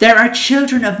 There are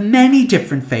children of many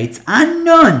different faiths and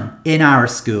none in our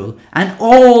school, and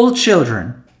all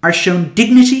children are shown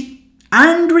dignity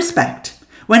and respect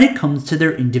when it comes to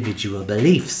their individual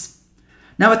beliefs.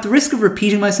 Now, at the risk of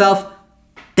repeating myself,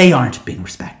 they aren't being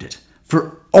respected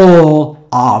for all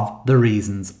of the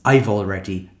reasons I've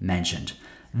already mentioned.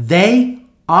 They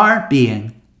are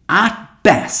being, at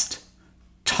best,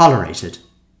 tolerated.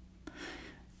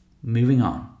 Moving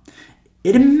on.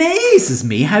 It amazes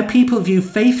me how people view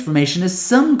faith formation as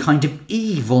some kind of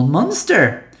evil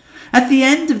monster. At the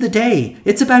end of the day,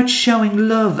 it's about showing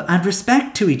love and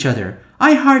respect to each other.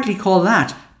 I hardly call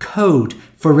that code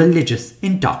for religious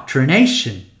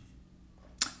indoctrination.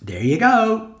 There you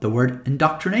go, the word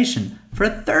indoctrination for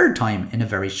a third time in a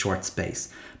very short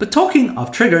space. But talking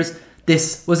of triggers,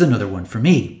 this was another one for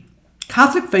me.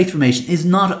 Catholic faith formation is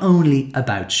not only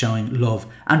about showing love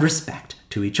and respect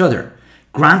to each other.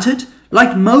 Granted,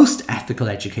 like most ethical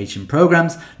education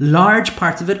programs, large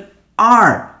parts of it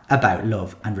are about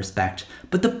love and respect.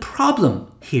 But the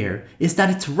problem here is that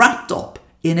it's wrapped up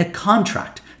in a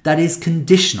contract that is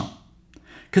conditional.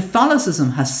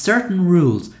 Catholicism has certain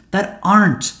rules that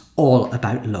aren't all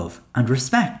about love and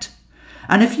respect.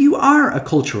 And if you are a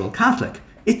cultural Catholic,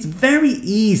 it's very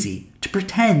easy to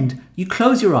pretend you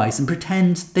close your eyes and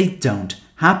pretend they don't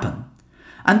happen.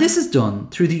 And this is done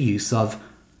through the use of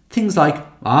things like,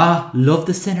 love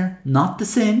the sinner, not the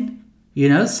sin.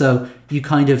 So you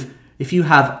kind of, if you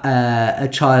have a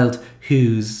child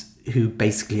who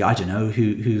basically, I don't know,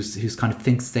 who's kind of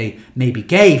thinks they may be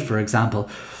gay, for example,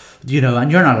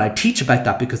 and you're not allowed to teach about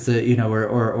that because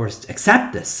or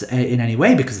accept this in any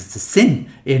way because it's a sin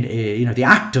in the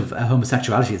act of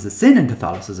homosexuality is a sin in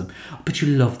Catholicism, but you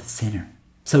love the sinner,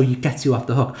 so it gets you off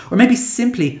the hook. Or maybe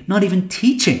simply not even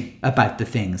teaching about the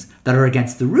things that are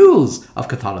against the rules of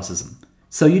Catholicism.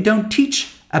 So you don't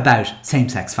teach about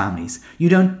same-sex families. You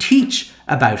don't teach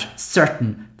about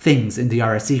certain things in the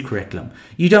RSE curriculum.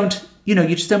 You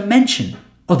just don't mention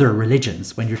other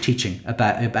religions when you're teaching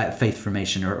about faith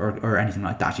formation or anything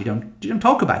like that. You don't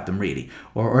talk about them really,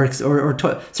 or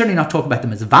certainly not talk about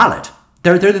them as valid.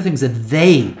 They're the things that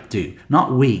they do,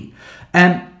 not we.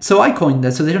 So I coined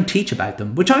that, so they don't teach about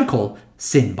them, which I call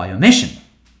sin by omission.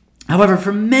 However,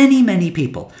 for many, many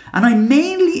people, and I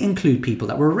mainly include people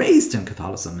that were raised in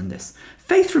Catholicism in this,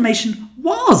 faith formation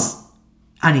was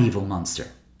an evil monster.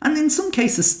 And in some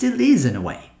cases still is in a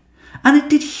way. And it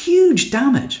did huge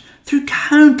damage through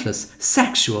countless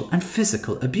sexual and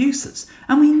physical abuses.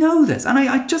 And we know this. And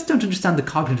I just don't understand the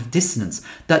cognitive dissonance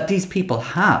that these people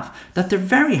have, that they're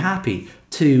very happy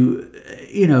to,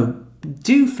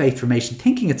 do faith formation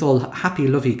thinking it's all happy,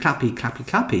 lovey, clappy, clappy,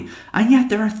 clappy. And yet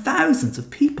there are thousands of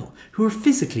people who are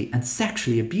physically and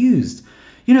sexually abused.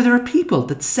 There are people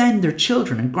that send their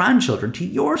children and grandchildren to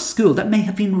your school that may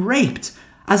have been raped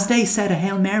as they said a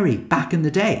Hail Mary back in the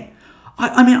day.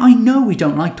 I know we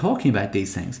don't like talking about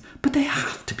these things, but they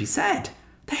have to be said.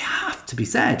 They have to be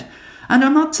said. And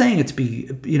I'm not saying it to be,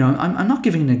 I'm not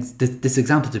giving this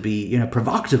example to be,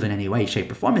 provocative in any way,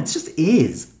 shape or form. It just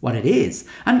is what it is.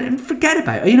 And forget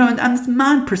about it, and this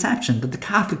mad perception that the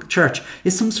Catholic Church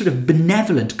is some sort of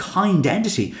benevolent, kind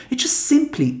entity. It just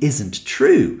simply isn't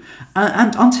true.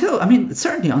 And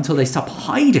certainly until they stop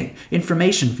hiding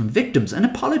information from victims and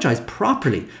apologise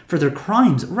properly for their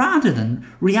crimes rather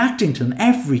than reacting to them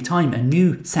every time a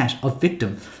new set of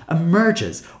victims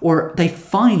emerges or they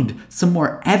find some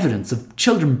more evidence of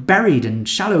children buried in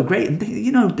shallow graves.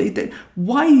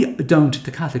 Why don't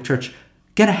the Catholic Church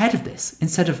get ahead of this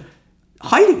instead of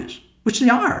hiding it, which they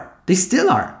are. They still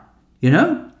are,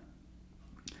 It'd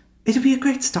be a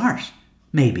great start,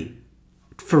 maybe,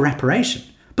 for reparation.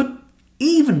 But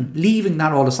even leaving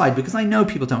that all aside, because I know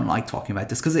people don't like talking about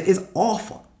this because it is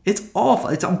awful. It's awful.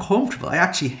 It's uncomfortable. I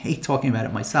actually hate talking about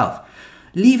it myself.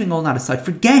 Leaving all that aside,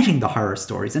 forgetting the horror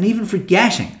stories and even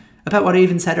forgetting about what I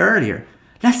even said earlier,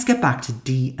 let's get back to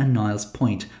Dee and Niall's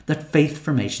point that faith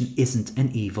formation isn't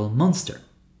an evil monster.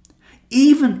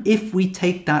 Even if we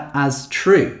take that as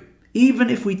true,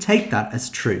 and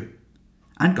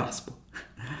gospel,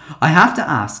 I have to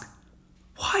ask,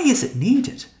 why is it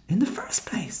needed in the first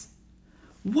place?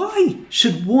 Why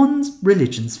should one's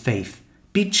religion's faith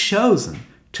be chosen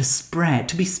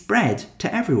to be spread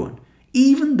to everyone,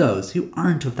 even those who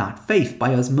aren't of that faith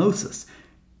by osmosis,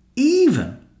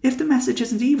 even if the message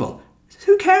isn't evil?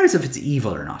 Who cares if it's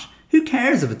evil or not? Who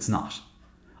cares if it's not?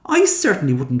 I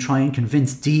certainly wouldn't try and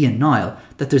convince Dee and Niall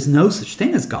that there's no such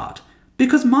thing as God,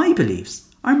 because my beliefs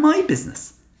are my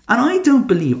business, and I don't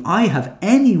believe I have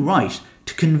any right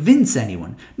to convince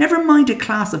anyone, never mind a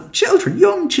class of children,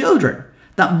 young children,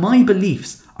 that my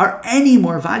beliefs are any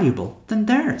more valuable than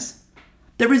theirs.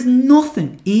 There is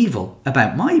nothing evil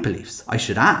about my beliefs, I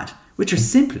should add, which are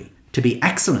simply to be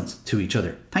excellent to each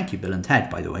other. Thank you, Bill and Ted,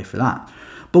 by the way, for that.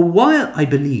 But while I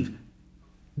believe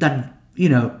that,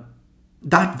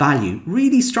 that value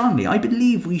really strongly, I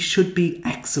believe we should be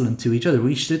excellent to each other.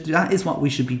 That is what we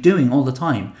should be doing all the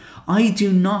time. I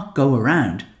do not go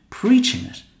around preaching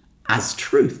it as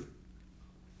truth.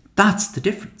 That's the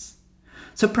difference.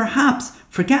 So perhaps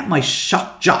forget my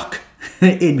shock jock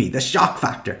in me, the shock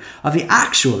factor of the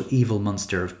actual evil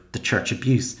monster of the church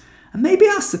abuse, and maybe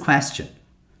ask the question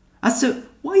as to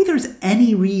why there's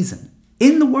any reason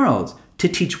in the world to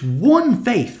teach one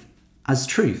faith as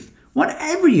truth,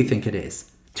 whatever you think it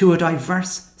is, to a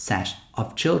diverse set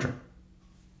of children.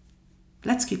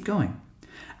 Let's keep going.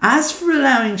 As for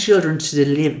allowing children to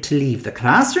leave the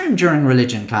classroom during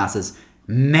religion classes,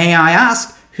 may I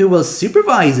ask who will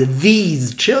supervise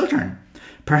these children?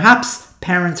 Perhaps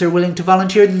parents are willing to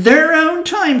volunteer their own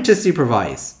time to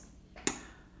supervise.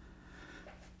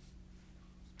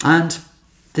 And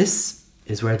this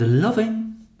is where the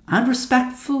loving and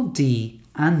respectful Dee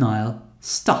and Niall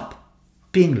stop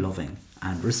being loving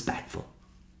and respectful.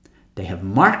 They have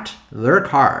marked their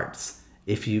cards.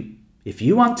 If you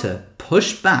want to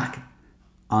push back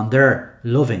on their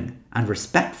loving and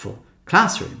respectful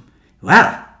classroom,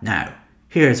 well, now,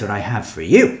 here's what I have for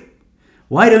you.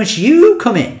 Why don't you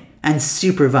come in and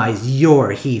supervise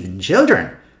your heathen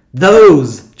children?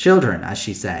 Those children, as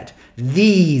she said.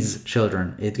 These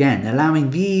children. Again,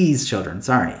 allowing these children,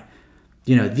 sorry.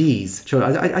 These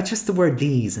children. I just the word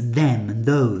these and them and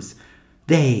those.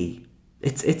 They.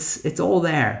 It's all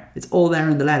there. It's all there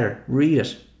in the letter. Read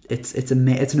it. It's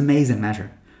an amazing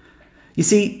letter. You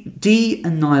see, Dee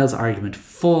and Niall's argument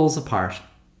falls apart,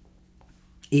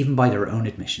 even by their own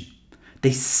admission.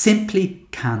 They simply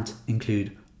can't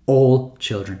include all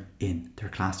children in their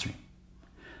classroom.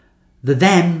 The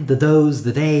them, the those,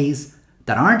 the theys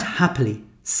that aren't happily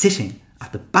sitting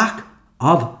at the back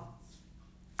of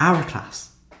our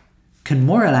class can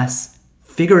more or less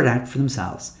figure it out for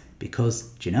themselves, because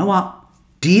do you know what?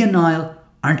 Dee and Niall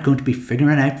aren't going to be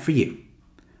figuring it out for you.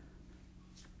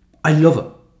 I love it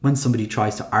when somebody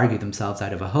tries to argue themselves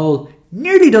out of a hole,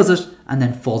 nearly does it, and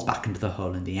then falls back into the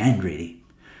hole in the end, really.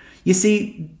 You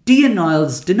see, Dee and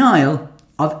Niall's denial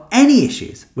of any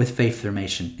issues with faith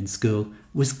formation in school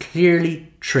was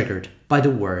clearly triggered by the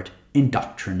word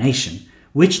indoctrination,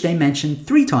 which they mentioned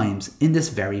 3 times in this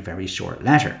very, very short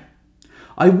letter.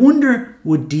 I wonder,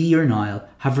 would Dee or Niall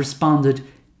have responded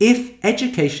if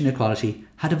education equality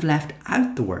had have left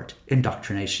out the word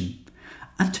indoctrination?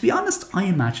 And to be honest, I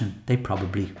imagine they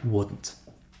probably wouldn't.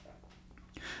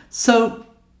 So,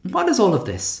 what has all of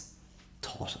this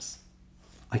taught us?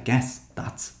 I guess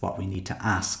that's what we need to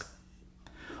ask.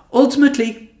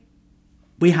 Ultimately,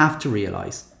 we have to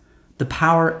realise the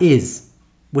power is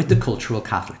with the cultural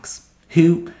Catholics,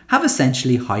 who have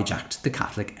essentially hijacked the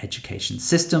Catholic education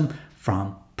system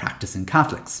from practicing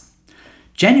Catholics.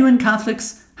 Genuine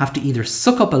Catholics have to either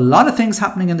suck up a lot of things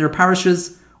happening in their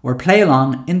parishes or play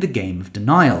along in the game of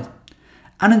denial.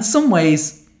 And in some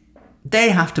ways, they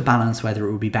have to balance whether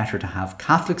it would be better to have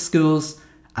Catholic schools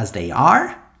as they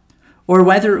are, or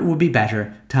whether it would be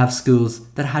better to have schools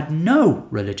that had no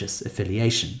religious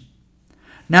affiliation.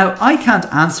 Now, I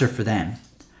can't answer for them,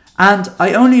 and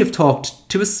I only have talked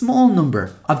to a small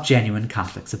number of genuine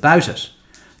Catholics about it.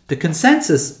 The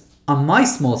consensus on my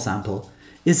small sample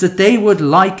is that they would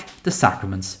like the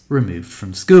sacraments removed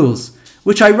from schools,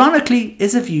 which ironically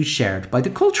is a view shared by the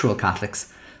cultural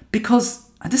Catholics, because,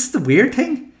 and this is the weird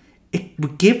thing, it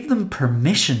would give them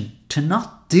permission to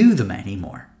not do them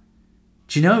anymore.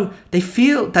 Do you know, they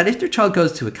feel that if their child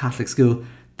goes to a Catholic school,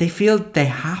 they feel they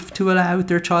have to allow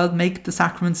their child make the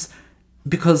sacraments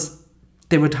because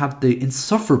they would have the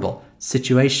insufferable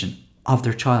situation of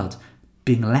their child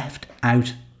being left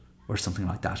out or something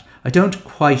like that. I don't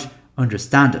quite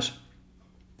understand it.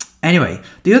 Anyway,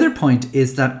 the other point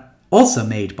is that also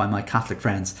made by my Catholic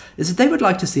friends is that they would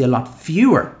like to see a lot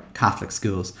fewer Catholic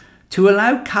schools to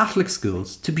allow Catholic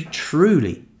schools to be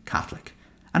truly Catholic.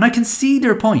 And I can see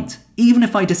their point, even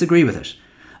if I disagree with it.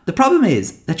 The problem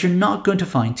is that you're not going to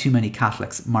find too many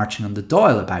Catholics marching on the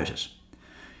Dáil about it.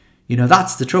 You know,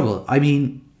 that's the trouble. I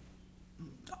mean,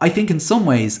 I think in some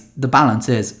ways the balance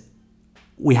is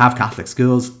we have Catholic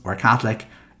schools, we're Catholic,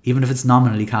 even if it's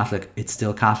nominally Catholic, it's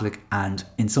still Catholic. And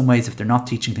in some ways, if they're not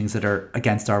teaching things that are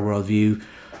against our worldview,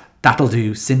 that'll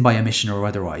do, sin by omission or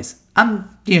otherwise. And,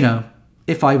 you know,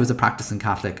 if I was a practicing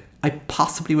Catholic, I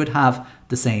possibly would have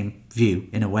the same view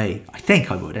in a way. I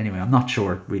think I would anyway. I'm not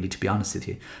sure really, to be honest with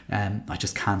you. I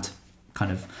just can't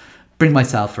kind of bring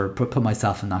myself or put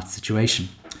myself in that situation.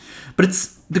 But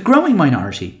it's the growing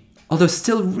minority, although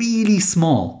still really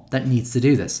small, that needs to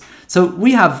do this. So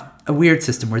we have a weird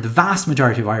system where the vast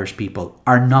majority of Irish people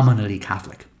are nominally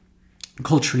Catholic,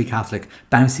 culturally Catholic,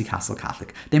 bouncy castle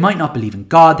Catholic. They might not believe in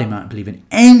God, they might not believe in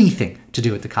anything to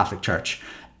do with the Catholic Church,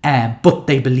 but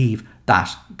they believe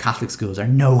that Catholic schools are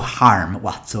no harm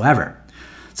whatsoever.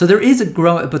 So there is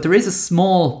a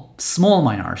small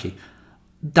minority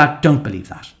that don't believe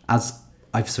that, as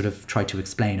I've sort of tried to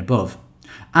explain above.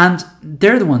 And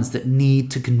they're the ones that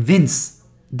need to convince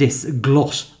this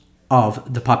glut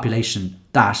of the population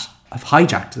that have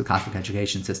hijacked the Catholic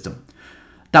education system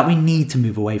that we need to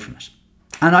move away from it.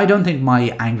 And I don't think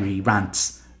my angry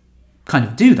rants kind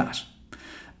of do that.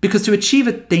 Because to achieve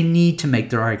it, they need to make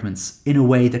their arguments in a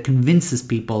way that convinces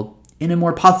people in a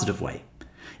more positive way.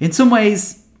 In some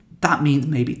ways, that means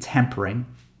maybe tempering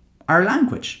our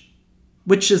language,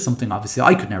 which is something obviously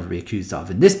I could never be accused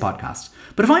of in this podcast.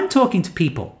 But if I'm talking to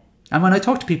people, and when I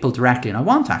talk to people directly and I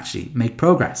want to actually make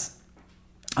progress,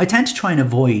 I tend to try and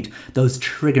avoid those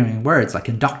triggering words like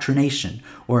indoctrination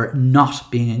or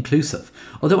not being inclusive.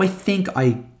 Although I think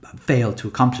I failed to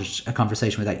accomplish a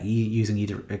conversation without using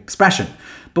either expression.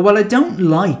 But while I don't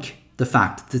like the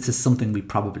fact that this is something we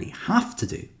probably have to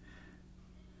do,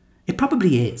 it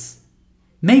probably is.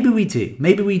 Maybe we do.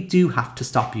 Maybe we do have to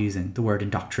stop using the word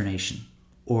indoctrination,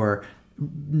 or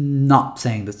not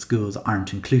saying that schools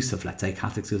aren't inclusive. Let's say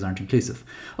Catholic schools aren't inclusive.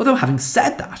 Although having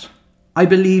said that, I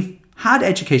believe had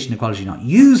education equality not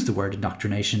used the word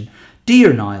indoctrination, Dee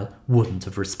or Niall wouldn't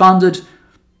have responded,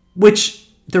 which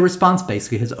the response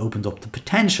basically has opened up the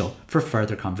potential for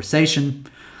further conversation.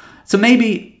 So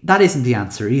maybe that isn't the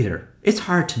answer either. It's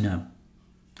hard to know.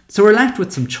 So we're left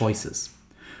with some choices.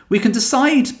 We can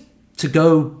decide to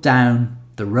go down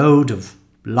the road of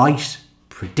light,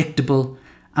 predictable,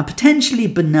 and potentially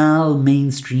banal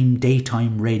mainstream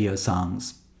daytime radio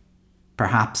songs.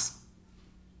 Perhaps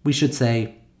we should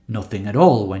say nothing at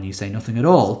all when you say nothing at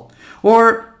all.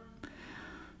 Or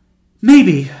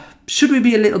maybe should we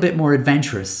be a little bit more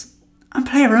adventurous and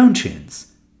play our own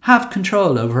tunes? Have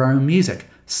control over our own music.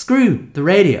 Screw the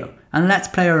radio and let's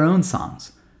play our own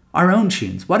songs, our own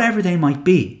tunes, whatever they might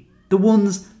be. The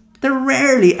ones They're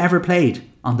rarely ever played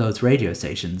on those radio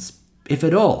stations, if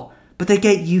at all, but they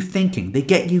get you thinking, they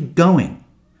get you going.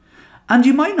 And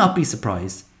you might not be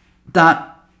surprised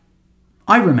that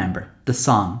I remember the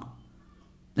song,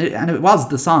 and it was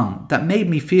the song that made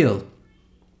me feel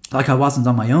like I wasn't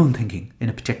on my own thinking in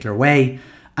a particular way.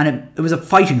 And it was a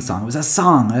fighting song. It was a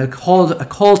song, a call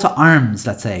to arms,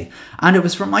 let's say. And it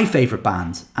was from my favourite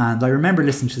band. And I remember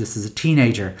listening to this as a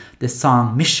teenager, this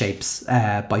song, Misshapes,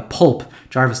 by Pulp.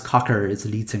 Jarvis Cocker is the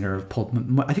lead singer of Pulp.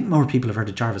 I think more people have heard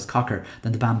of Jarvis Cocker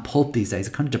than the band Pulp these days.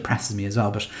 It kind of depresses me as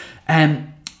well. But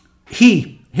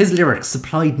his lyrics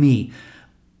supplied me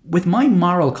with my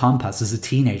moral compass as a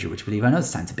teenager, which I believe, I know it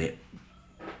sounds a bit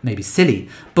maybe silly,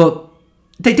 but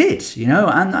they did, you know,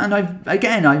 and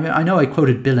I know I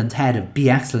quoted Bill and Ted of be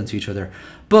excellent to each other,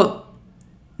 but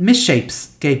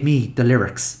Misshapes gave me the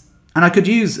lyrics, and I could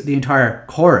use the entire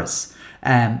chorus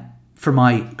for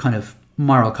my kind of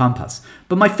moral compass.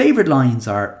 But my favourite lines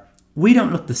are, we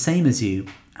don't look the same as you,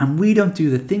 and we don't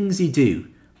do the things you do,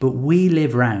 but we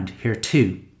live round here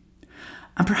too.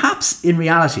 And perhaps in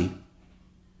reality,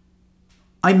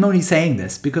 I'm only saying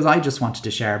this because I just wanted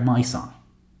to share my song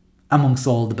amongst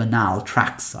all the banal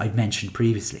tracks I've mentioned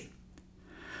previously.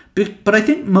 But I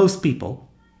think most people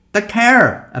that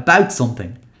care about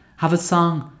something have a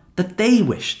song that they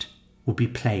wished would be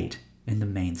played in the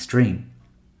mainstream.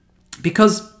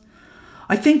 Because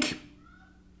I think,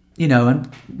 you know,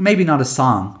 and maybe not a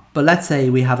song, but let's say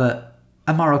we have a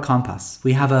moral compass.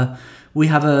 We have a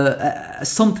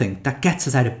something that gets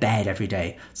us out of bed every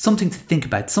day, something to think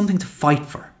about, something to fight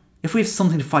for. If we have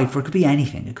something to fight for, it could be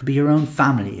anything. It could be your own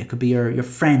family. It could be your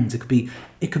friends. It could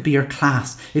be your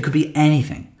class. It could be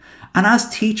anything. And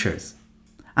as teachers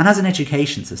and as an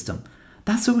education system,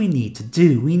 that's what we need to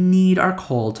do. We need our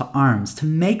call to arms to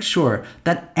make sure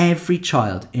that every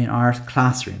child in our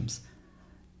classrooms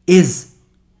is,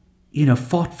 you know,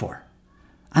 fought for.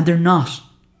 And they're not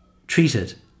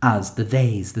treated as the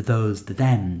theys, the those, the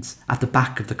thems at the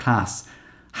back of the class,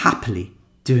 happily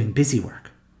doing busy work.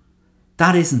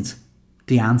 That isn't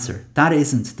the answer. That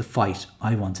isn't the fight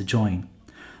I want to join.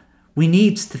 We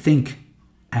need to think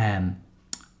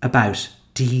about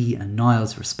Dee and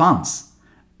Niall's response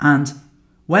and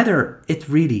whether it's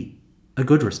really a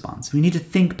good response. We need to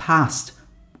think past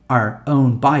our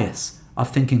own bias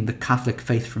of thinking the Catholic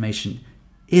faith formation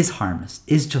is harmless,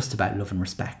 is just about love and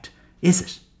respect. Is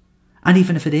it? And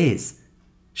even if it is,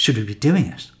 should we be doing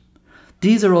it?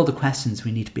 These are all the questions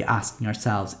we need to be asking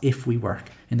ourselves if we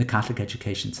work in the Catholic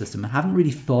education system and haven't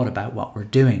really thought about what we're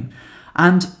doing.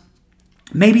 And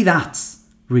maybe that's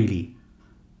really,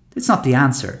 it's not the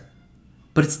answer,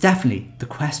 but it's definitely the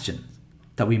question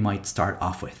that we might start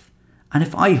off with. And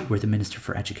if I were the Minister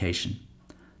for Education,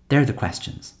 they're the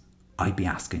questions I'd be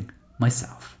asking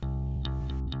myself.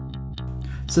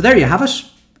 So there you have it.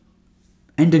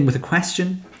 Ending with a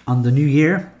question on the new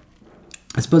year.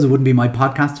 I suppose it wouldn't be my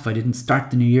podcast if I didn't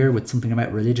start the new year with something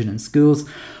about religion in schools.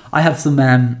 I have some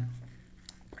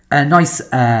nice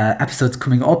episodes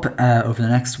coming up over the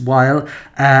next while.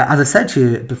 As I said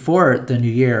to you before the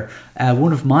new year,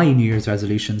 one of my New Year's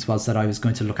resolutions was that I was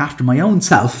going to look after my own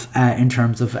self in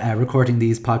terms of recording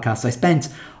these podcasts. I spent,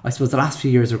 I suppose, the last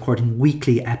few years recording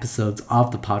weekly episodes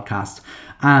of the podcast.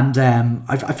 And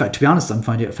to be honest, I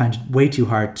found it way too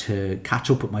hard to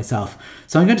catch up with myself.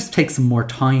 So I'm going to take some more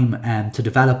time to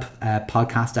develop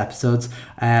podcast episodes.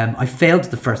 I failed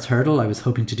the first hurdle. I was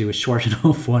hoping to do a short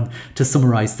enough one to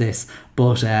summarise this.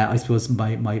 But I suppose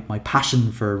my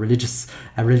passion for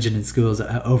religion in schools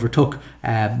overtook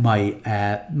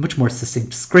my much more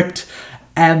succinct script.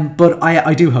 But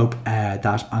I do hope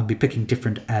that I'll be picking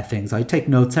different things. I take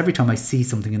notes every time I see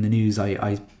something in the news.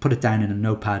 I put it down in a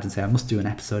notepad and say I must do an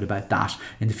episode about that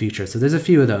in the future. So there's a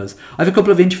few of those. I have a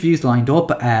couple of interviews lined up.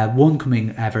 One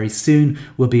coming very soon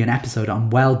will be an episode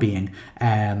on well-being,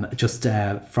 just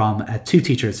from two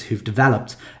teachers who've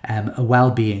developed a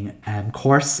well-being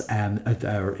course,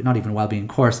 or not even a well-being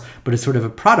course, but it's sort of a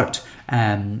product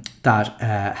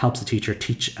that helps a teacher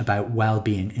teach about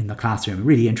well-being in the classroom. A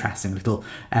really interesting little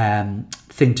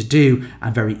thing to do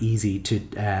and very easy to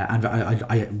and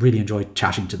I really enjoyed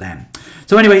chatting to them.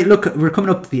 So anyway, look, we're coming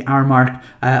up to the hour mark.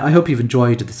 I hope you've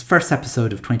enjoyed this first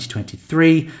episode of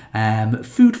 2023.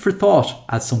 Food for thought,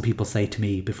 as some people say to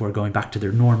me before going back to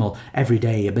their normal,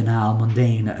 everyday, banal,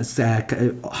 mundane,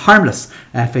 harmless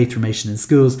faith formation in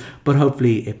schools, but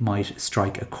hopefully it might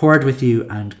strike a chord with you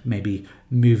and maybe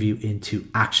move you into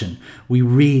action. We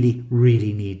really,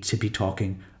 really need to be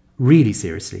talking really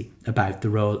seriously about the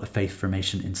role of faith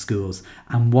formation in schools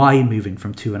and why moving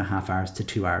from 2.5 hours to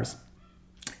 2 hours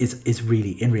is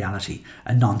really, in reality,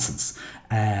 a nonsense.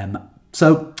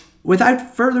 So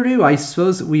without further ado, I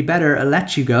suppose we better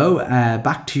let you go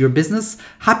back to your business.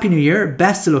 Happy New Year.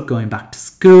 Best of luck going back to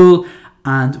school.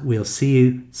 And we'll see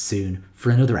you soon for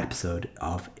another episode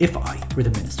of If I Were the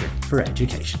Minister for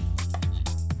Education.